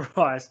 Declan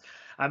Rice,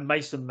 and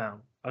Mason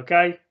Mount.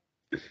 Okay.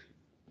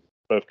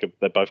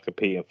 They're both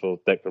competing for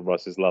Declan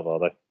Rice's love, are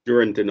they?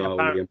 You're in denial,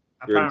 William.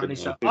 Apparently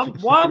so.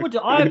 Why would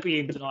I be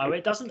in denial?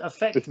 It doesn't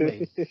affect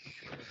me.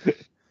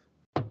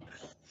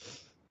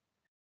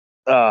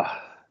 Okay.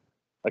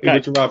 Who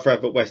would you rather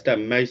have at West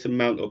Ham, Mason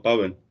Mount or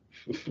Bowen?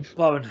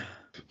 Bowen.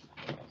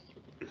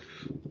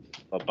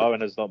 Well, Bowen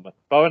has not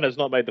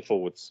made the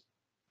forwards.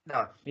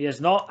 No, he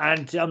has not,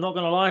 and I'm not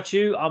going to lie to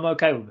you. I'm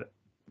okay with it.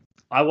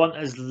 I want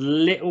as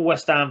little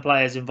West Ham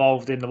players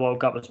involved in the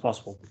World Cup as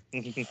possible.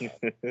 A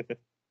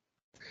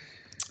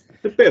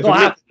bit of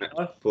a mix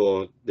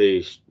for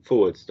the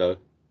forwards, though.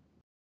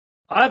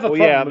 I have a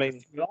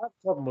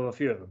problem with a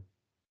few of them.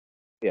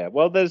 Yeah,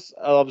 well, there's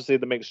obviously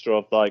the mixture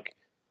of like,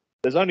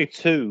 there's only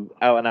 2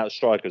 out-and-out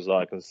strikers that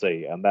I can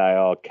see, and they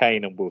are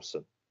Kane and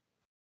Wilson.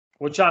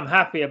 Which I'm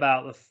happy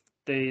about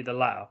the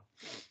latter.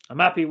 I'm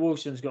happy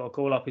Wilson's got a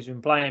call up. He's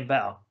been playing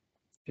better,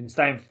 been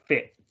staying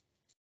fit.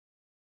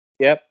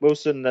 Yeah,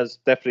 Wilson has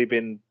definitely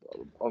been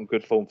on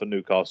good form for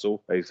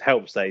Newcastle. It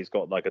helps that he's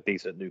got like a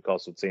decent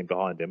Newcastle team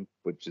behind him,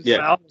 which is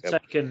I'd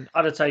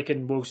have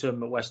taken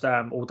Wilson at West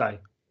Ham all day.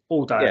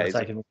 Yeah,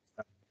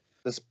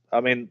 I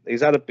mean,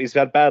 he's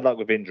had bad luck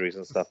with injuries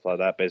and stuff like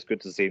that, but it's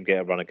good to see him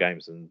get a run of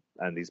games and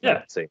he's made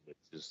the team, which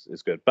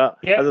is good. But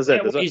as I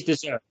said, he's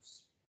deserved.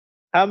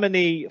 How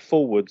many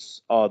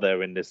forwards are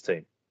there in this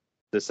team?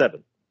 There's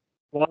 7.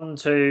 1,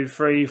 2,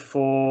 3,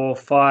 4,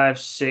 5,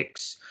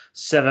 6,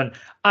 7,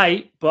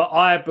 8. But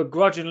I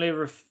begrudgingly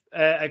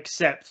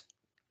accept.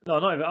 No,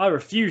 not even. I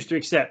refuse to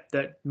accept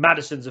that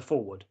Maddison's a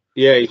forward.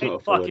 Yeah, he's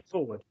not a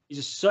forward.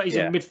 He's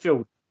a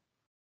midfield.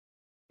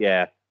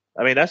 Yeah,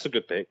 I mean that's a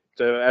good pick.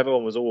 So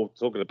everyone was all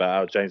talking about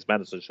how James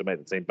Maddison should make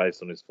the team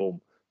based on his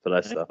form for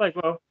Leicester.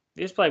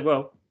 He's played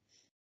well.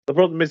 The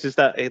problem is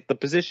that the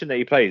position that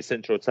he plays,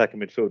 central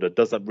attacking midfielder,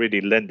 doesn't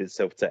really lend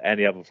itself to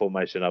any other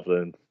formation other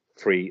than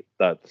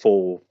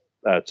 4-2-3-1,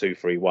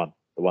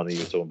 the one that you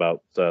were talking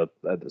about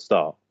at the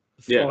start.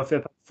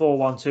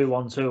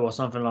 4-1-2-1-2 or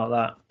something like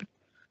that.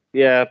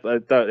 Yeah,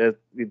 but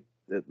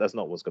that's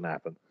not what's going to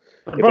happen.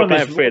 The problem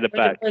is, 3 at the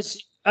back.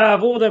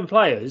 Of all them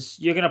players,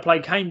 you're going to play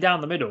Kane down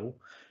the middle,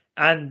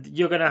 and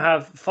you're going to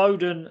have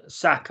Foden,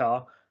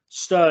 Saka,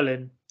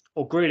 Sterling,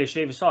 or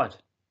Grealish either side.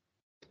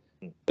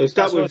 He'll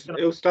start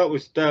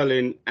with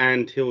Sterling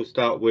and he'll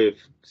start with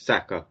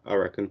Saka, I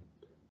reckon,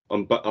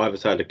 on either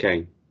side of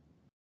Kane.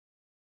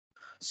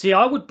 See,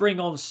 I would bring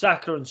on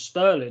Saka and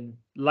Sterling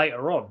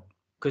later on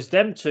because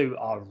them two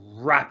are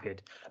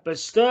rapid. But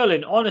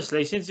Sterling,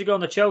 honestly, since he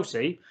gone to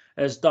Chelsea,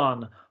 has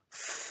done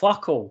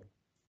fuck all.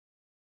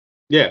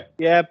 Yeah.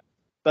 Yeah,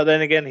 but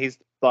then again, he's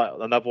like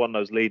another one of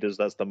those leaders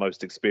that's the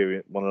most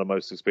experienced, one of the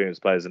most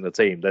experienced players in the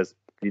team. There's,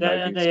 you know,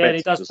 and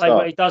he does play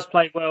well. He does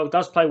play well.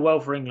 Does play well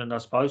for England, I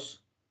suppose.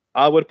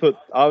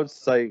 I'd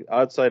say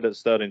that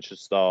Sterling should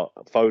start.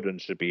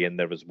 Foden should be in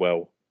there as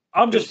well.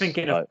 I'm just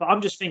thinking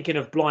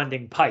of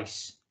blinding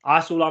pace.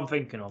 That's all I'm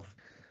thinking of.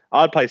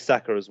 I'd play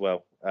Saka as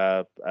well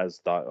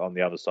as on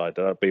the other side.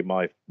 That'd be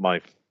my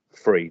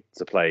free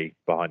to play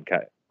behind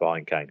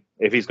Kane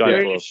if he's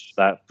going for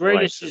that.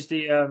 Grealish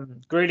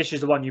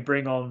is the one you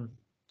bring on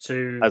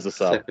to as a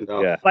sub.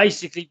 Yeah,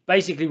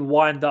 basically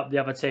wind up the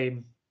other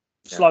team,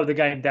 slow the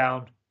game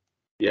down.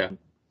 Yeah,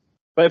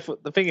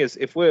 but the thing is,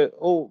 if we're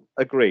all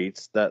agreed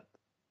that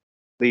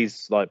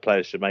these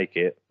players should make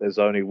it, there's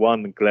only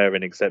one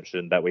glaring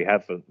exception that we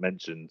haven't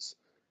mentioned,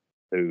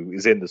 who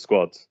is in the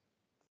squad.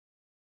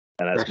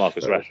 And that's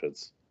Marcus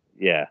Rashford.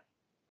 Yeah.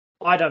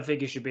 I don't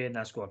think he should be in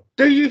that squad.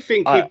 Do you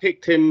think he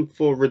picked him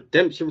for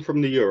redemption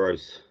from the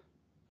Euros?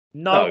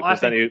 No, I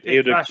think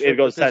he'd got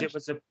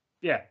Sancho.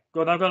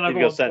 Go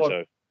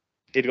on.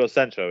 He'd got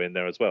Sancho in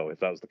there as well, if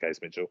that was the case,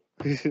 Mitchell.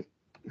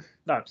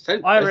 No,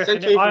 Sancho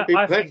even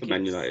been playing for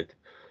Man United.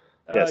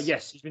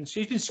 Yes, he's been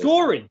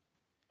scoring.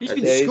 He's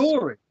been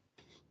scoring.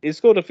 He's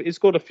scored a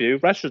few.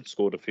 Rashford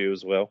scored a few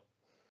as well.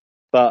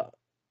 But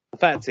the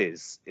fact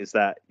is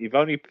that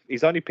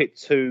he's only picked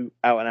two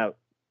out and out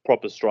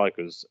proper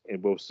strikers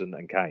in Wilson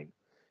and Kane.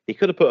 He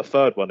could have put a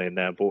third one in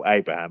there and brought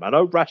Abraham. I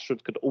know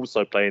Rashford could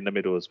also play in the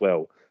middle as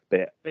well,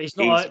 but he's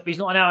not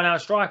an out and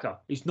out striker.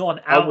 He's not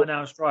an out and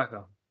out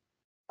striker.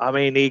 I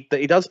mean,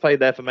 he does play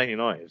there for Man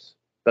United,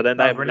 but then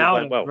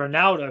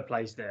Ronaldo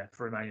plays there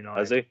for Man United.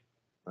 Has he?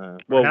 When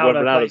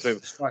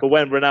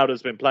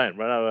Ronaldo's been playing,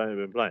 Ronaldo hasn't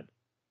been playing.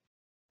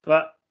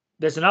 But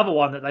there's another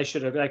one that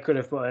they could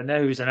have put in there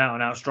who's an out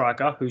and out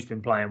striker who's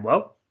been playing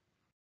well.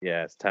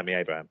 Yeah, it's Tammy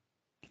Abraham.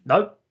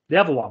 No, the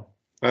other one.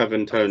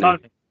 Ivan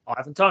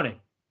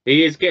Toney.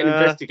 He is getting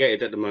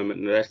investigated at the moment,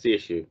 and that's the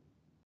issue.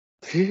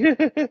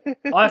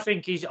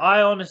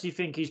 I honestly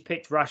think he's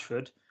picked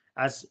Rashford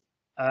as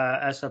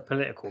a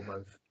political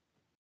move.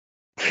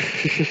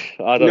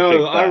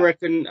 I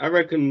reckon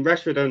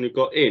Rashford only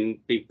got in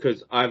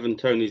because Ivan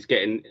Toney's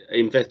getting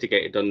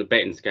investigated on the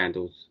betting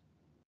scandals.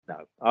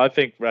 No, I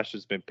think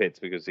Rashford's been picked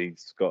because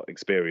he's got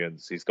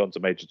experience. He's gone to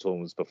major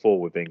tournaments before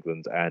with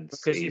England, and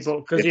because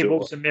he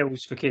bought some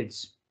meals for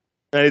kids.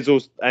 And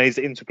he's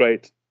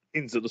integrated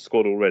into the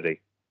squad already.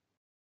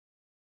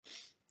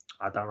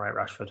 I don't rate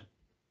Rashford.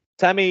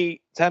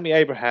 Tammy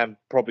Abraham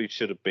probably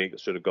should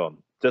have gone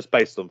just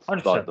based on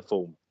the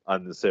form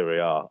and the Serie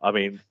A. I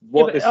mean,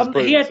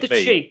 he had the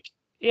cheek.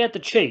 He had the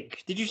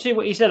cheek. Did you see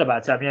what he said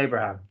about Tammy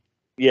Abraham?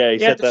 Yeah, he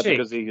said that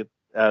because he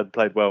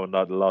played well in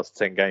the last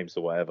 10 games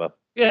or whatever.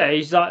 Yeah,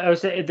 he's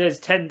like, there's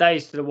 10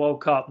 days to the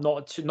World Cup,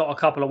 not a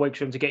couple of weeks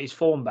for him to get his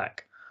form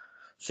back.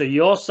 So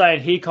you're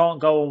saying he can't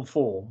go on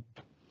form,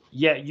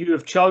 yet you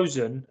have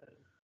chosen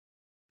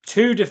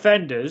two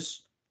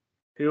defenders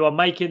who are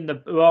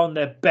on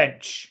their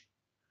bench.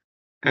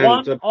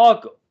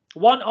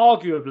 One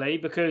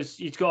arguably because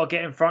he's got to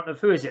get in front of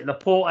who is it?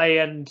 Laporte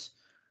and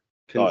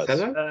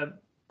Cancelo?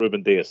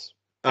 Ruben Diaz.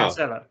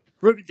 Cancelo.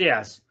 Ruben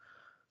Diaz.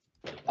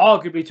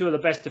 Arguably two of the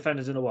best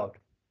defenders in the world.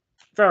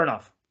 Fair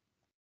enough.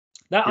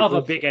 That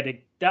other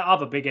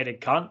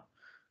big-headed cunt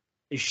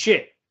is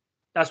shit.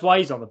 That's why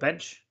he's on the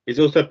bench. He's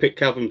also picked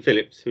Calvin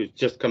Phillips, who's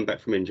just come back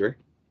from injury.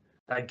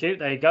 Thank you.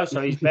 There you go.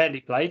 So he's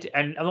barely played.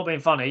 And I'm not being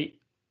funny.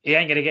 He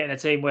ain't going to get in a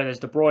team where there's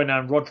De Bruyne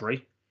and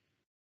Rodri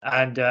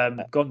and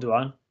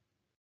Gundogan.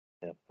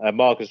 Yeah. And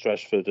Marcus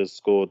Rashford has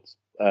scored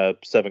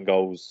 7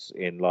 goals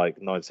in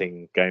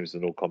 19 games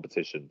in all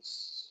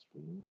competitions.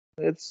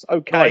 It's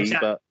okay,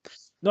 but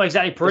not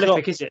exactly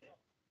prolific, is it?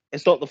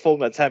 It's not the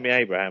form that Tammy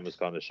Abraham was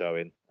kind of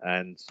showing.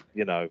 And,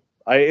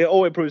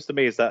 all it proves to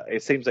me is that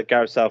it seems that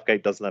Gareth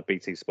Southgate doesn't have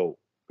BT Sport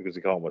because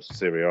he can't watch the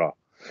Serie A.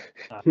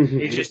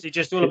 It's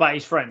just all about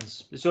his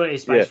friends. It's all it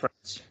is about his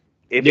friends.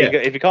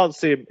 If you can't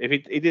see him, if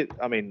he did,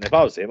 I mean, if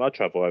I was him, I'd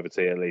travel over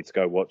to Italy to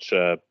go watch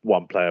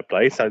one player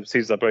play. So it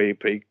seems like a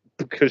pretty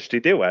cushy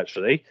deal,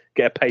 actually.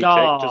 Get a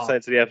paycheck, just say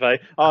to the FA,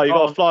 you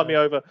got to fly me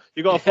over.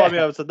 You got to fly me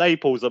over to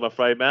Naples. I'm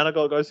afraid, man. I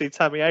got to go see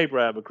Tammy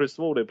Abraham and Chris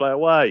Smalling play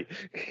away.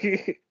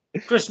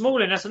 Chris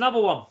Smalling, that's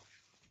another one.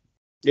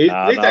 He's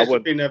actually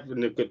been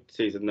having a good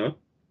season, though.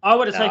 I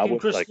would have taken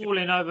Chris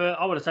Smalling over.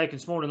 I would have taken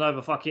Smalling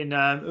over fucking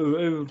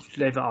who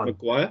left it on?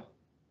 Maguire.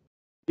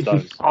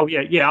 Oh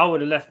yeah. I would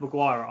have left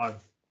Maguire at home.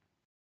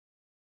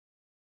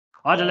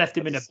 I'd have left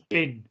him in a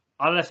bin.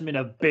 I'd have left him in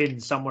a bin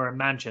somewhere in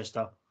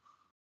Manchester.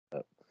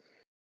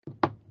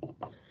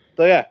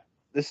 So yeah,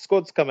 the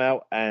squad's come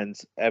out and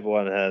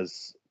everyone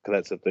has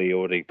collectively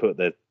already put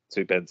their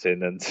 2 pence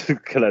in and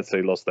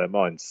collectively lost their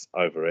minds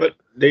over it. But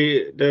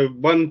the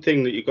one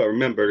thing that you've got to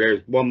remember,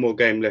 there's one more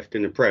game left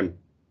in the Prem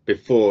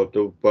before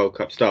the World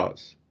Cup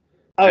starts.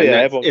 Oh and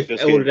yeah,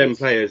 if all of them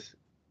players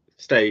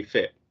stay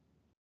fit.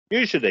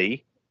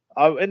 Usually,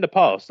 in the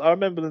past, I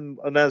remember them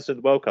announcing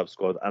the World Cup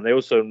squad, and they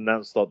also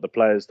announced the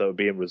players that would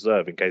be in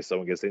reserve in case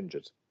someone gets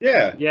injured.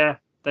 Yeah,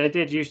 they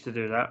did used to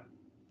do that.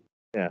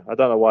 Yeah, I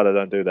don't know why they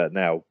don't do that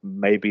now.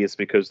 Maybe it's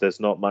because there's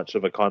not much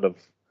of a kind of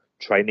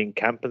training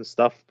camp and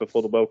stuff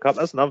before the World Cup.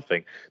 That's another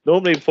thing.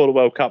 Normally before the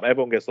World Cup,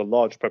 everyone gets a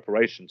large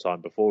preparation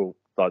time before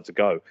like to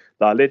go.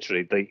 Like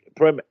literally, the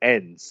Prem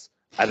ends,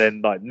 and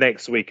then like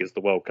next week is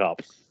the World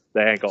Cup.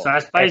 They ain't got. So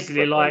that's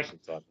basically like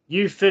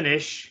you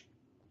finish.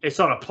 It's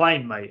on a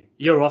plane, mate.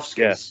 You're off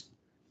skis.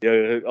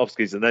 Yeah, off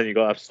skis, and then you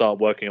got to start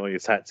working on your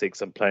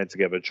tactics and playing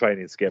together,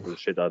 training together, and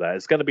shit like that.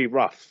 It's going to be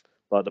rough.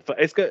 Like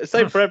it's the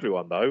same for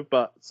everyone though.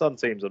 But some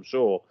teams, I'm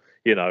sure,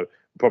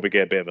 probably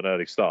get a bit of an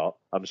early start.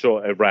 I'm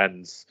sure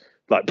Iran's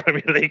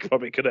Premier League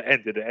probably could have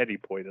ended at any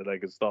point, and they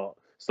could start.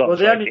 Well,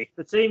 the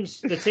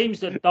teams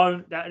that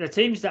don't, the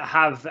teams that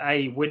have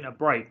a winter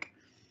break,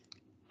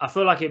 I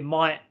feel like it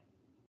might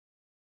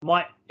be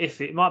a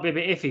bit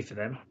iffy for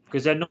them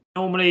because they're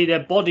normally their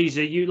bodies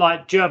are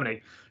like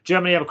Germany.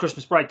 Germany have a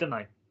Christmas break, don't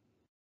they?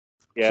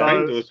 Yeah,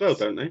 Spain do as well,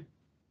 don't they?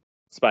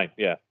 Spain,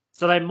 yeah.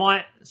 So they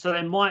might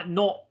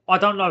not. I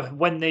don't know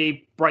when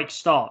the break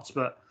starts,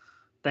 but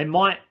they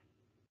might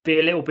be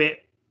a little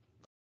bit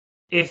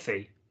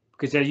iffy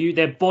because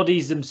their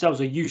bodies themselves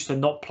are used to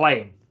not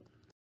playing.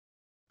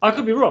 I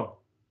could be wrong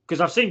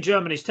because I've seen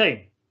Germany's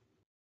team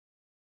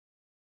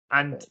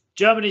and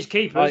Germany's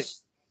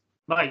keepers,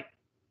 mate.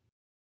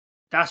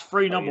 That's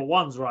 3 number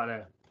ones right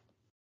there.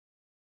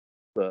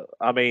 But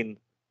I mean,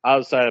 I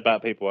was saying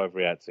about people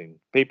overreacting.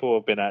 People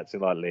have been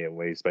acting like Liam,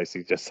 where he's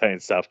basically just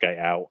saying Southgate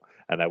out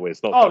and that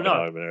it's not coming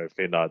home and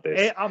everything like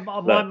this.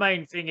 My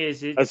main thing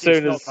is it's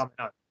not coming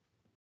home.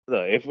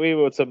 Look, if we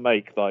were to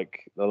make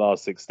like the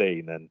last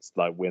 16 and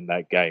like win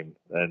that game,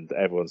 and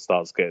everyone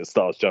starts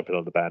jumping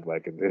on the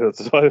bandwagon,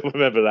 I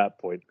remember that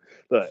point.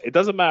 Look, it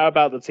doesn't matter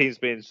about the teams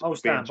being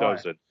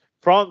chosen.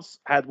 France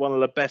had one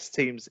of the best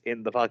teams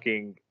in the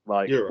fucking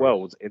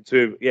world in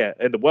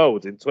the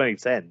world in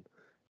 2010,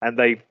 and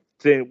they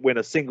didn't win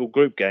a single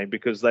group game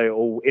because they were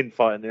all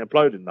infighting and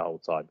imploding the whole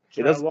time.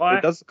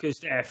 Why? Because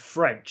they're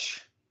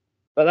French.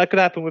 But that could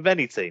happen with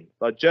any team.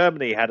 Like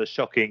Germany had a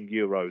shocking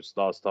Euros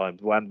last time,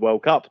 and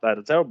World Cup. They had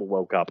a terrible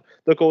World Cup.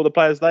 Look at all the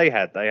players they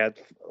had. They had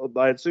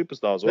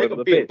superstars all over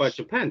the pitch. They got beat by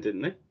Japan,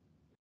 didn't they?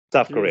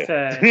 South Korea.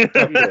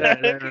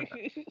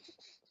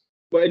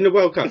 Well, in the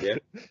World Cup, yeah.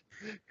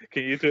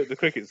 Can you do the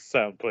cricket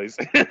sound, please?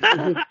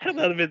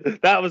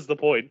 That was the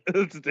point,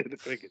 to do the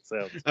cricket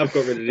sound. I've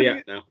got rid of the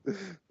app now.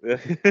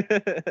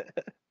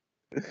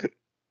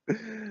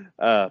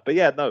 But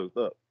yeah, no,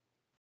 look.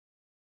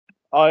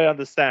 I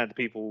understand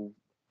people.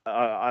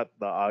 I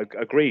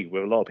agree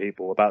with a lot of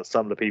people about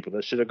some of the people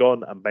that should have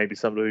gone and maybe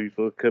some of the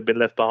people could have been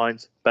left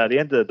behind. But at the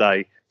end of the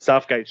day,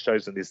 Southgate's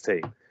chosen his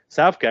team.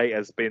 Southgate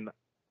has been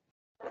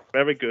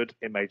very good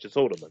in major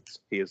tournaments.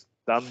 He has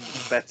done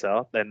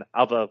better than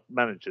other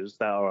managers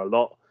that are a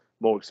lot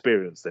more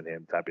experienced than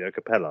him. Fabio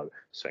Capello,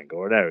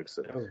 Sven-Göran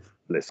Eriksson,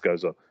 list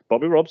goes on.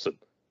 Bobby Robson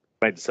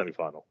made the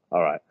semi-final.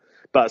 All right.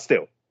 But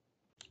still.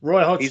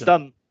 Roy Hodgson. He's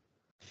done.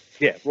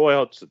 Yeah, Roy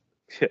Hodgson.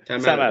 Yeah,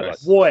 Sam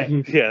Allardyce.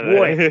 Boy.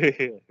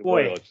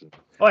 Hodgson.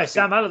 Oh,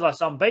 Sam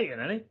Allardyce unbeaten,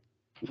 isn't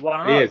he?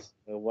 1-0. He is.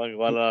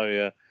 1-0,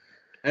 yeah.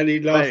 And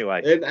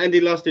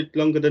he lasted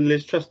longer than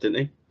Liz Truss, didn't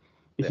he?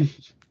 Yeah.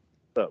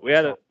 But we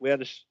had a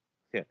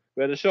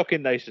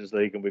shocking Nations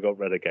League and we got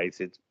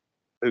relegated.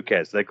 Who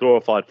cares? They're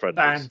glorified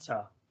friendlies.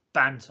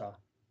 Banter.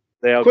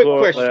 They are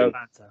glorified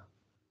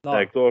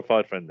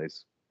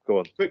friendlies. Go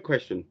on. Quick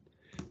question.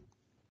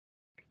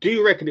 Do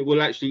you reckon it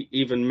will actually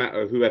even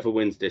matter whoever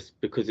wins this?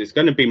 Because it's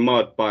going to be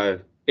marred by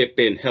it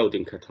being held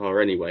in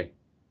Qatar anyway.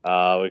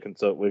 We can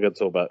talk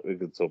about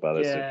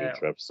this in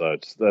future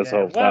episodes. That's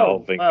that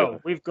whole thing.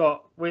 Well, we do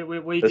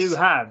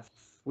have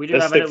a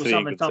little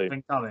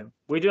something coming.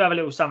 We do have a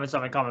little something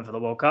coming for the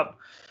World Cup.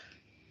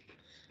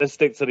 Let's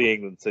stick to the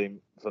England team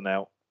for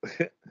now.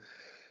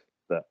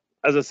 But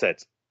as I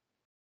said,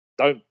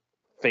 don't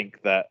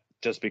think that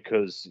just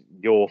because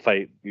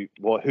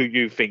who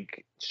you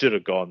think should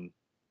have gone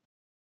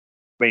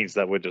means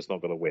that we're just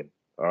not going to win.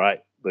 All right,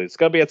 it's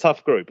going to be a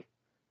tough group,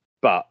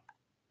 but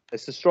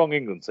it's a strong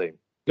England team.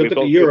 Look at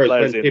the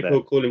Euros when people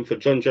are calling for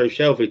John Joe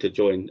Shelby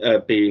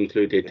to be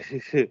included.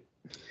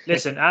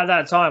 Listen, at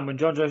that time when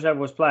John Joe Shelby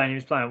was playing, he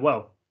was playing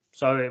well,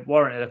 so it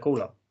warranted a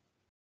call-up.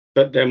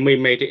 But then we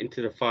made it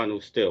into the final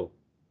still.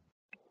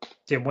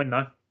 Didn't win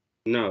though.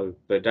 No,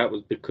 but that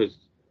was because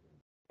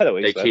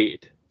they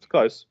cheated. It's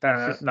close.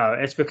 No,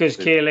 it's because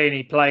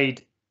Chiellini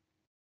played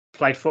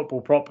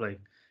football properly.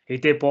 He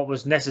did what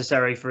was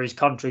necessary for his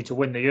country to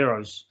win the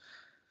Euros,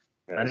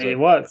 and it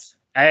worked.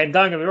 And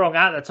don't get me wrong,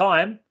 at the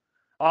time,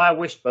 I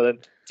wished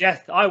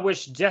death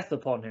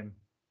upon him.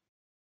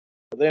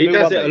 He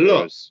does it a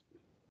lot.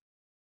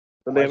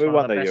 But then we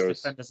won the Euros.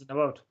 Defenders in the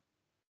world.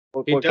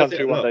 What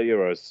country won that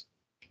Euros?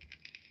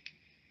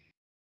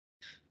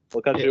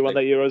 What country won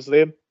that Euros,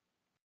 Liam?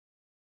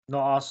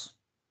 Not us.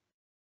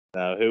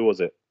 No, who was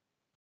it?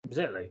 It was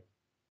Italy.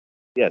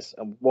 Yes,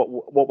 and what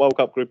World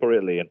Cup group are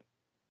Italy in?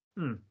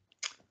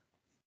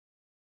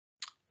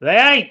 They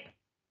ain't.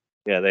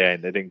 Yeah, they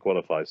ain't. They didn't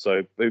qualify.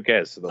 So who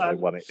cares that they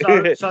won it?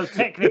 So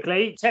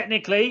technically,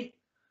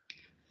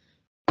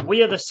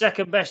 we are the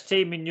second best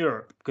team in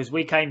Europe because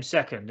we came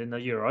second in the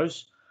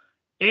Euros.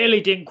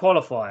 Italy didn't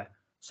qualify.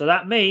 So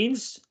that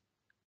means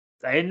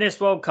that in this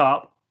World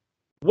Cup,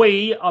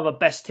 we are the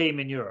best team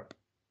in Europe.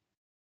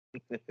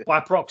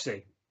 By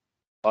proxy.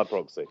 By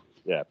proxy,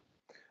 yeah.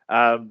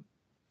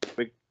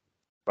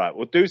 Right,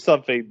 we'll do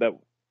something that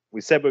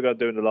we said we were going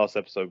to do in the last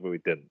episode, but we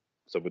didn't.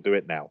 So we'll do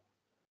it now.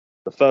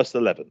 The first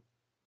 11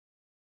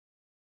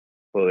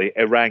 for the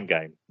Iran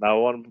game.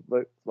 Now,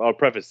 I'll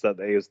preface that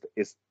is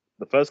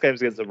the first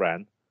game's against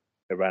Iran.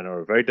 Iran are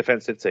a very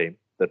defensive team.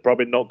 They're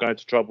probably not going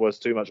to trouble us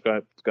too much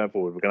going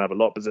forward. We're going to have a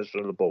lot of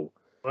possession of the ball.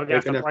 We're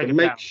going to have to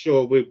make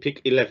sure we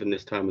pick 11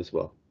 this time as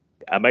well.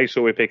 And make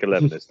sure we pick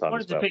 11 this time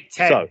as well. To pick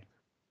 10.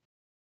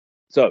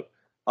 So,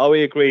 are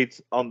we agreed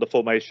on the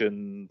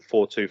formation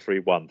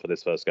 4-2-3-1 for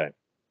this first game?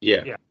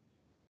 Yeah.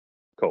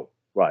 Cool.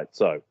 Right.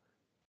 So,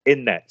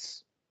 in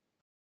nets.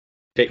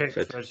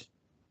 Pickford.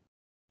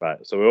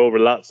 Right. So we're all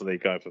reluctantly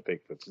going for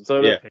Pickford.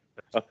 So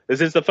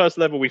this is the first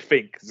level we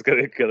think is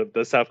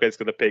the Southgate's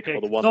going to pick,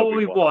 or the one. It's not what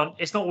we want.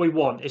 It's not what we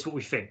want. It's what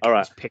we think. All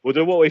right. We'll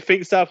do what we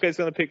think Southgate's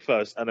going to pick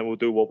first, and then we'll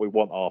do what we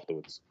want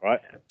afterwards. All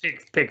right.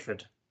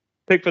 Pickford.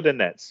 Pickford in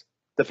nets.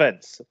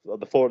 Defense.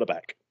 The four at the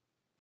back.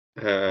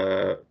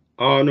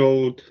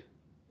 Arnold,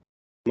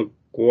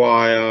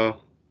 Maguire,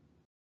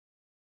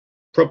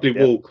 probably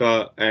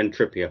Walker and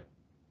Trippier.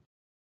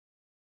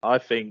 I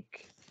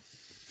think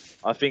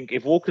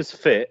if Walker's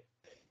fit,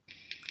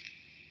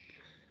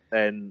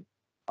 then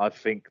I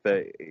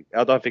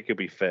don't think he'll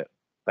be fit.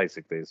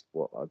 Basically, is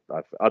what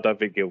I don't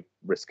think he'll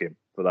risk him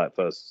for that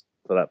first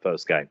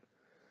game.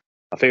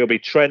 I think it'll be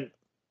Trent,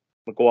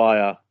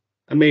 Maguire.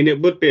 I mean,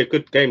 it would be a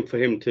good game for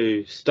him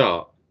to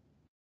start.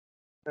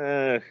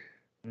 I'd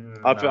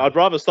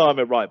rather start him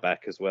at right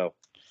back as well.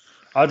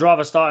 I'd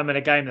rather start him in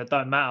a game that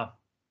don't matter.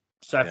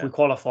 So if we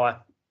qualify,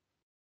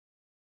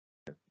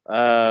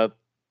 I'd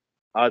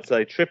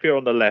say Trippier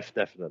on the left,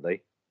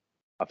 definitely.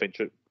 I think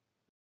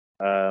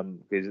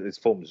his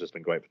form has just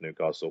been great for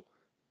Newcastle.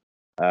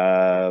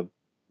 And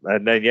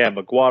then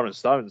Maguire and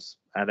Stones,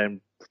 and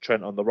then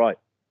Trent on the right.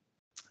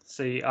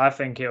 See, I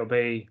think it'll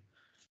be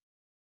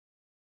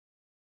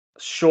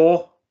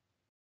Shaw,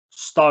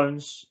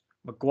 Stones,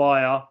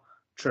 Maguire,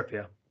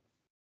 Trippier.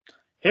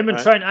 Him and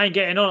Trent ain't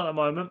getting on at the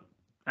moment.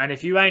 And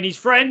if you ain't his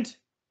friend,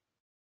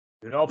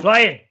 you're not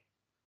playing.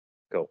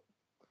 Cool.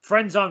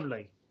 Friends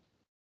only.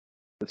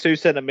 The two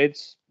centre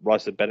mids,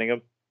 Rice and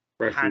Bellingham.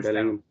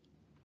 Bellingham.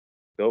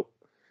 Cool.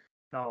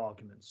 No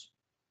arguments.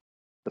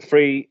 The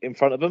three in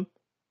front of them.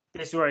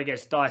 This is where it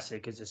gets dicey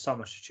because there's so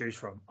much to choose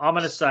from. I'm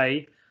going to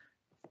say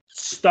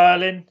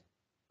Sterling,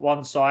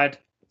 one side,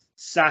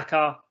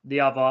 Saka,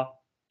 the other,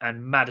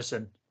 and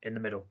Maddison in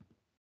the middle.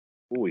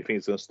 Oh, you think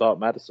he's going to start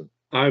Maddison?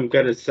 I'm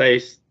going to say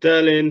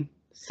Sterling,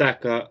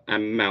 Saka,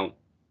 and Mount.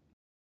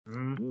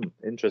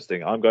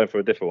 Interesting. I'm going for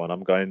a different one.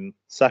 I'm going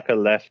Saka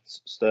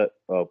left,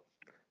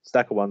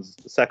 Saka one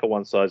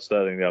side,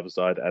 Sterling the other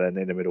side, and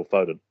then in the middle,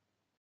 Foden.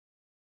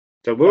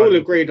 So we're all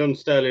agreed on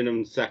Sterling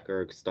and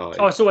Saka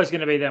starting. Oh, it's always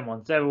going to be them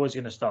ones. They're always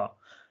going to start.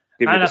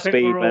 Give me the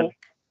speed, man.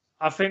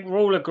 I think we're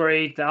all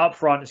agreed that up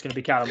front it's going to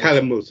be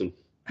Callum Wilson.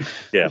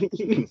 Yeah.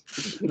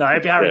 No,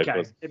 it'd be Harry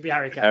Kane. It'd be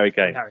Harry Kane. Harry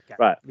Kane.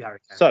 Right.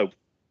 So,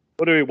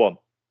 what do we want?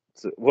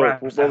 What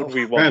do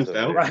we want?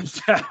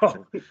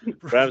 Ramsdale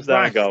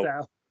and goal.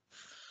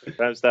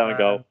 Ramsdale and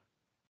goal.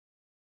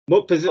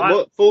 What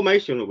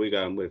formation are we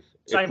going with?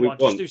 Same one.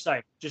 Just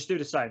do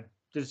the same.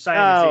 Do the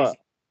same.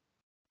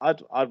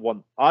 I'd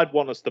want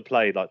us to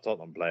play like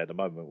Tottenham play at the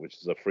moment,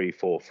 which is a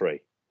 3-4-3.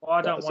 Well,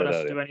 I don't want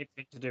us to do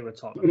anything to do with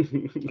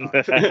Tottenham.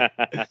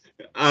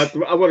 I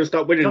want to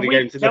start winning the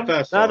games in the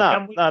first one.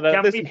 Can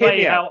we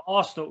play how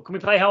Arsenal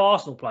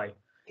play?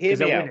 Hear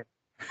me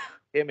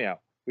out.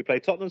 We play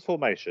Tottenham's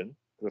formation,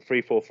 the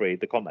 3-4-3,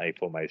 the Conte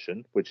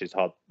formation, which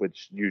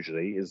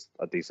usually is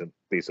a decent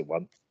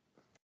one.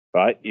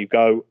 Right? You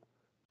go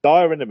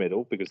Dyer in the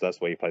middle because that's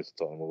where you play for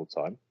Tottenham all the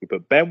time. You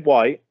put Ben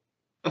White.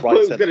 I thought I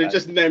was going to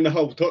just name the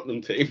whole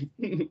Tottenham team.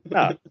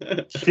 No.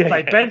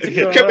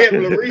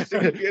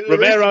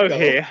 Romero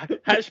here,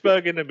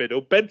 Hatchberg in the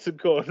middle,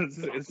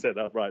 Bentancur is set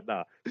up right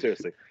now.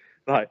 Seriously.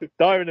 Right,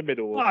 Dyer in the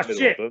middle of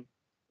them.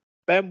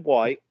 Ben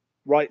White,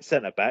 right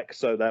centre back,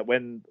 so that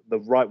when the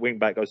right wing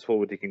back goes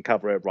forward, he can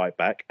cover it right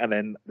back. And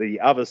then the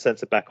other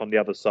centre back on the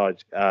other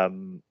side,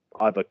 I'd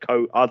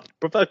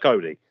prefer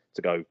Cody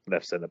to go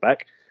left centre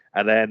back.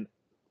 And then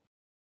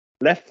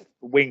left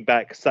wing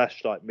back /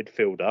 like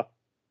midfielder.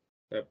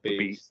 That'd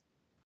be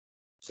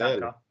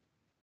Saka.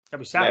 That'd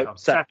be Saka.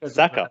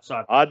 Saka.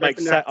 I'd make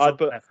Saka. I'd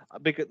put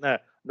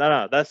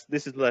no.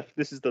 This is left.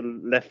 This is the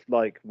left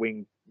like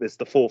wing. This is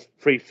the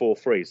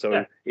 3-4-3.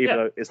 So even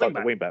though it's like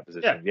the wing back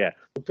position, I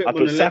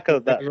put Saka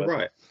that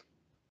right.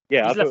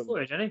 Yeah, he's left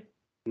footed, isn't he?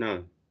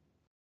 No.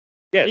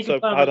 Yeah, so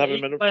I'd have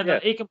him in.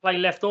 He can play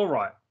left or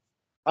right.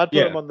 I'd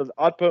put him on the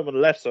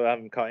left, so I have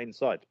him cut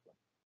inside.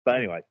 But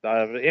anyway,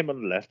 I have him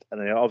on the left,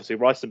 and then obviously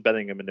Rice and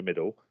Bellingham in the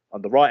middle.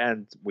 On the right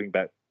hand wing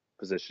back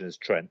position is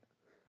Trent,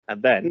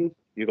 and then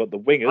you've got the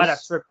wingers.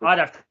 I'd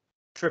have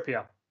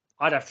Trippier.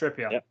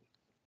 Yep.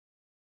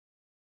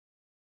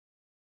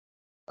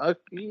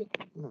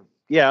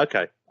 Yeah,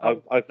 okay.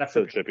 Oh, I left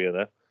feel foot. Trippier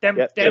there. Them,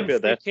 Yeah, them,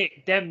 Trippier there.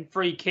 them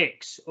free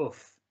kicks.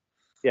 Oof.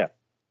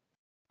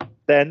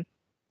 Then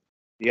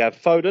you have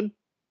Foden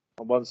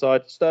on one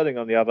side, Sterling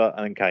on the other,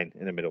 and then Kane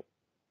in the middle.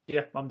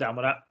 Yeah, I'm down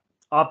with that.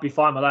 I'd be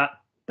fine with that.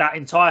 That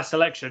entire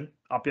selection,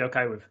 I'd be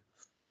okay with.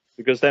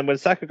 Because then when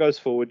Saka goes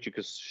forward, you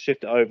can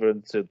shift it over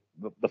into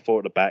the four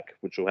at the back,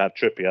 which will have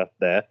Trippier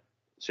there.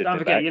 Don't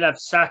forget, back. you'll have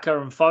Saka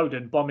and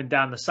Foden bombing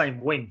down the same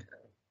wing.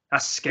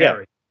 That's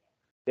scary.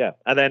 Yeah,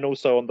 and then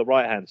also on the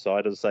right-hand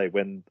side, as I say,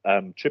 when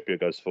Trippier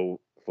goes forward.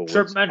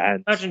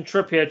 Imagine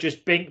Trippier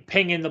just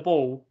pinging the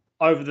ball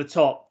over the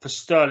top for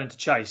Sterling to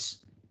chase.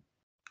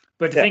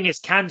 But the thing is,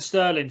 can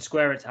Sterling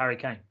square it to Harry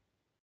Kane?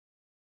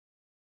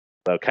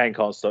 Well, Kane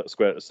can't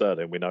square it to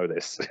Sterling. We know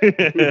this. I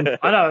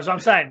know, that's what I'm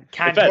saying.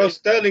 Well,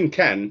 Sterling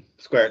can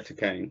square it to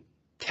Kane.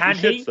 Can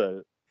he?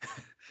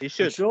 He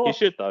should. Sure? He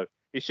should though.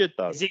 He should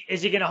though.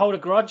 Is he going to hold a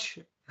grudge?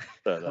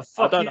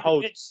 I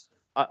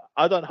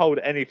don't hold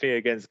anything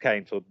against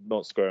Kane for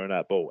not squaring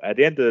that ball. At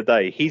the end of the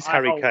day, he's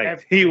Harry Kane.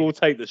 Everything. He will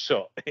take the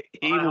shot.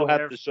 He will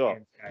have the shot.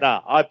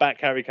 Nah, I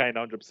back Harry Kane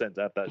 100%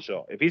 to have that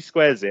shot. If he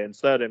squares it and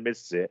Sterling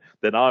misses it,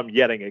 then I'm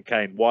yelling at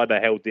Kane. Why the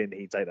hell didn't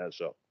he take that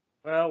shot?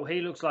 Well,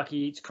 he looks like he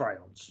eats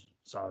crayons,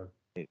 so.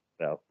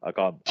 Well, I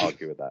can't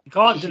argue with that. You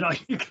can't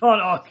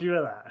argue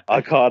with that.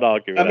 I can't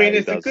argue with that. I mean,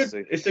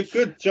 it's a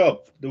good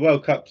job the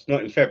World Cup's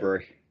not in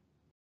February.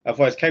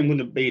 Otherwise, Kane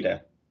wouldn't be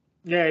there.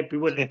 Yeah, he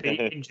wouldn't be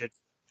injured.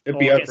 It'd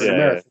be over in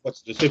America.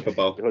 What's the Super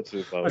Bowl?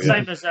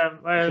 Same as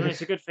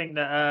it's a good thing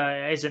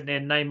that it isn't near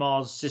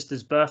Neymar's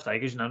sister's birthday,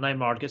 because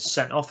Neymar gets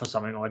sent off or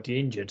something, or be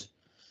injured.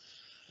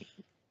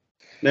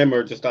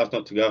 Neymar just asked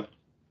not to go.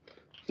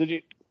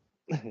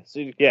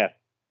 Yeah,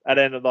 and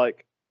then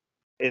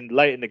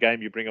late in the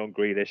game, you bring on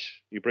Grealish,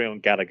 you bring on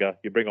Gallagher,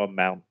 you bring on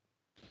Mount.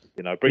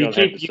 You bring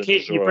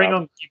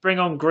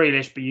on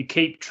Grealish, but you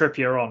keep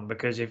Trippier on,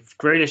 because if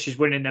Grealish is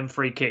winning them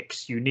free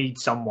kicks, you need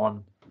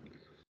someone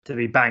to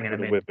be banging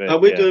them in.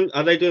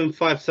 Are they doing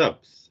 5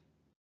 subs?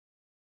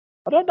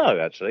 I don't know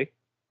actually.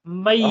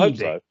 Maybe. I hope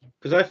so.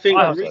 Because I think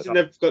the reason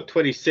they've got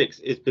 26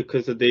 is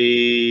because of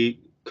the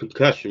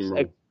concussion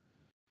rule.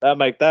 That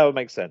would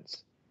make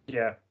sense.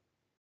 Yeah.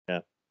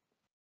 Yeah.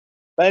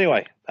 But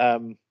anyway,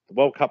 the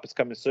World Cup is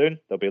coming soon.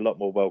 There'll be a lot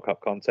more World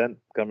Cup content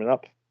coming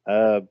up.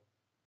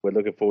 We're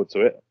looking forward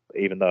to it,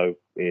 even though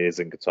it is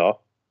in Qatar.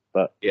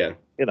 But yeah,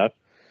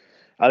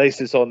 at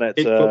least it's on that.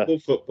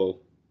 Football.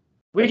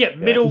 We get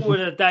middle of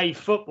the day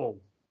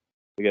football.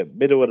 We get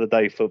middle of the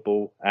day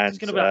football, and it's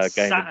going to be like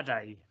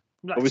Saturday.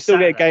 But we still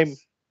get a game.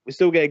 We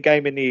still get a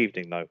game in the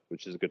evening though,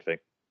 which is a good thing.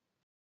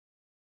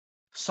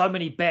 So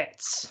many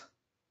bets.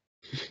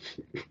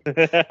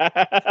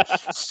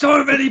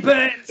 So many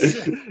bets.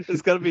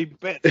 It's going to be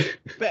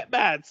bet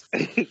mad.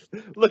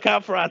 Look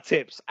out for our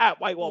tips at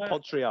Wait What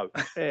Pod Trio.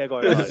 There you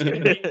go.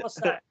 What's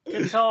that?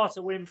 Qatar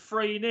to win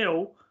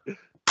 3-0.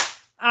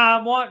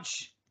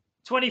 Watch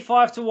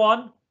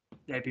 25-1.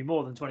 Yeah, it'd be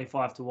more than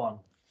 25-1.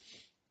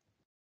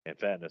 In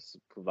fairness,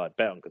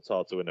 bet on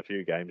Qatar to win a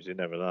few games. You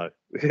never know.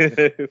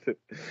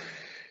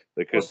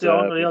 Because, what's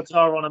the odds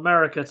are on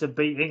America to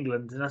beat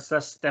England? And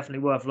that's definitely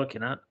worth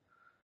looking at.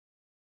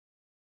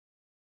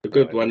 A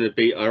good one would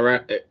be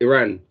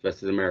Iran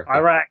versus America.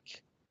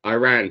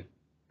 Iran,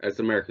 as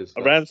America's.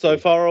 Iran so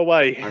far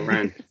away.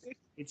 Iran.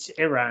 It's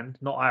Iran,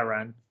 not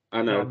Iran.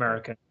 I know. Not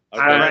American.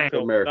 Iran.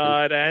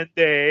 Night and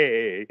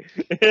day.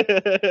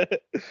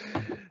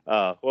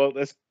 Well,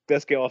 let's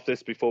get off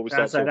this before we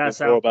start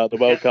talking more about the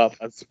World Cup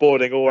and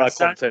supporting all our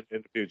content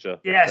in the future.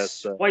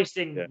 Yes,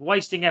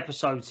 wasting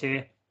episodes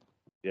here.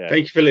 Yeah.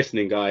 Thank you for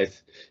listening,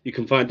 guys. You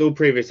can find all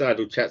previous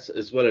Idle Chats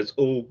as well as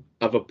all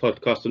other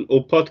podcasts on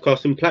all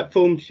podcasting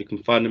platforms. You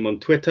can find them on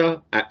Twitter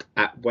at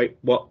Wait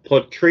What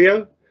Pod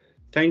Trio.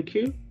 Thank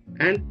you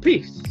and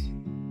peace.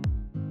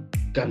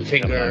 Gun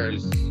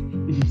fingers.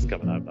 It's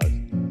coming out, though.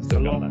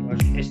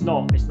 It's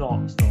not.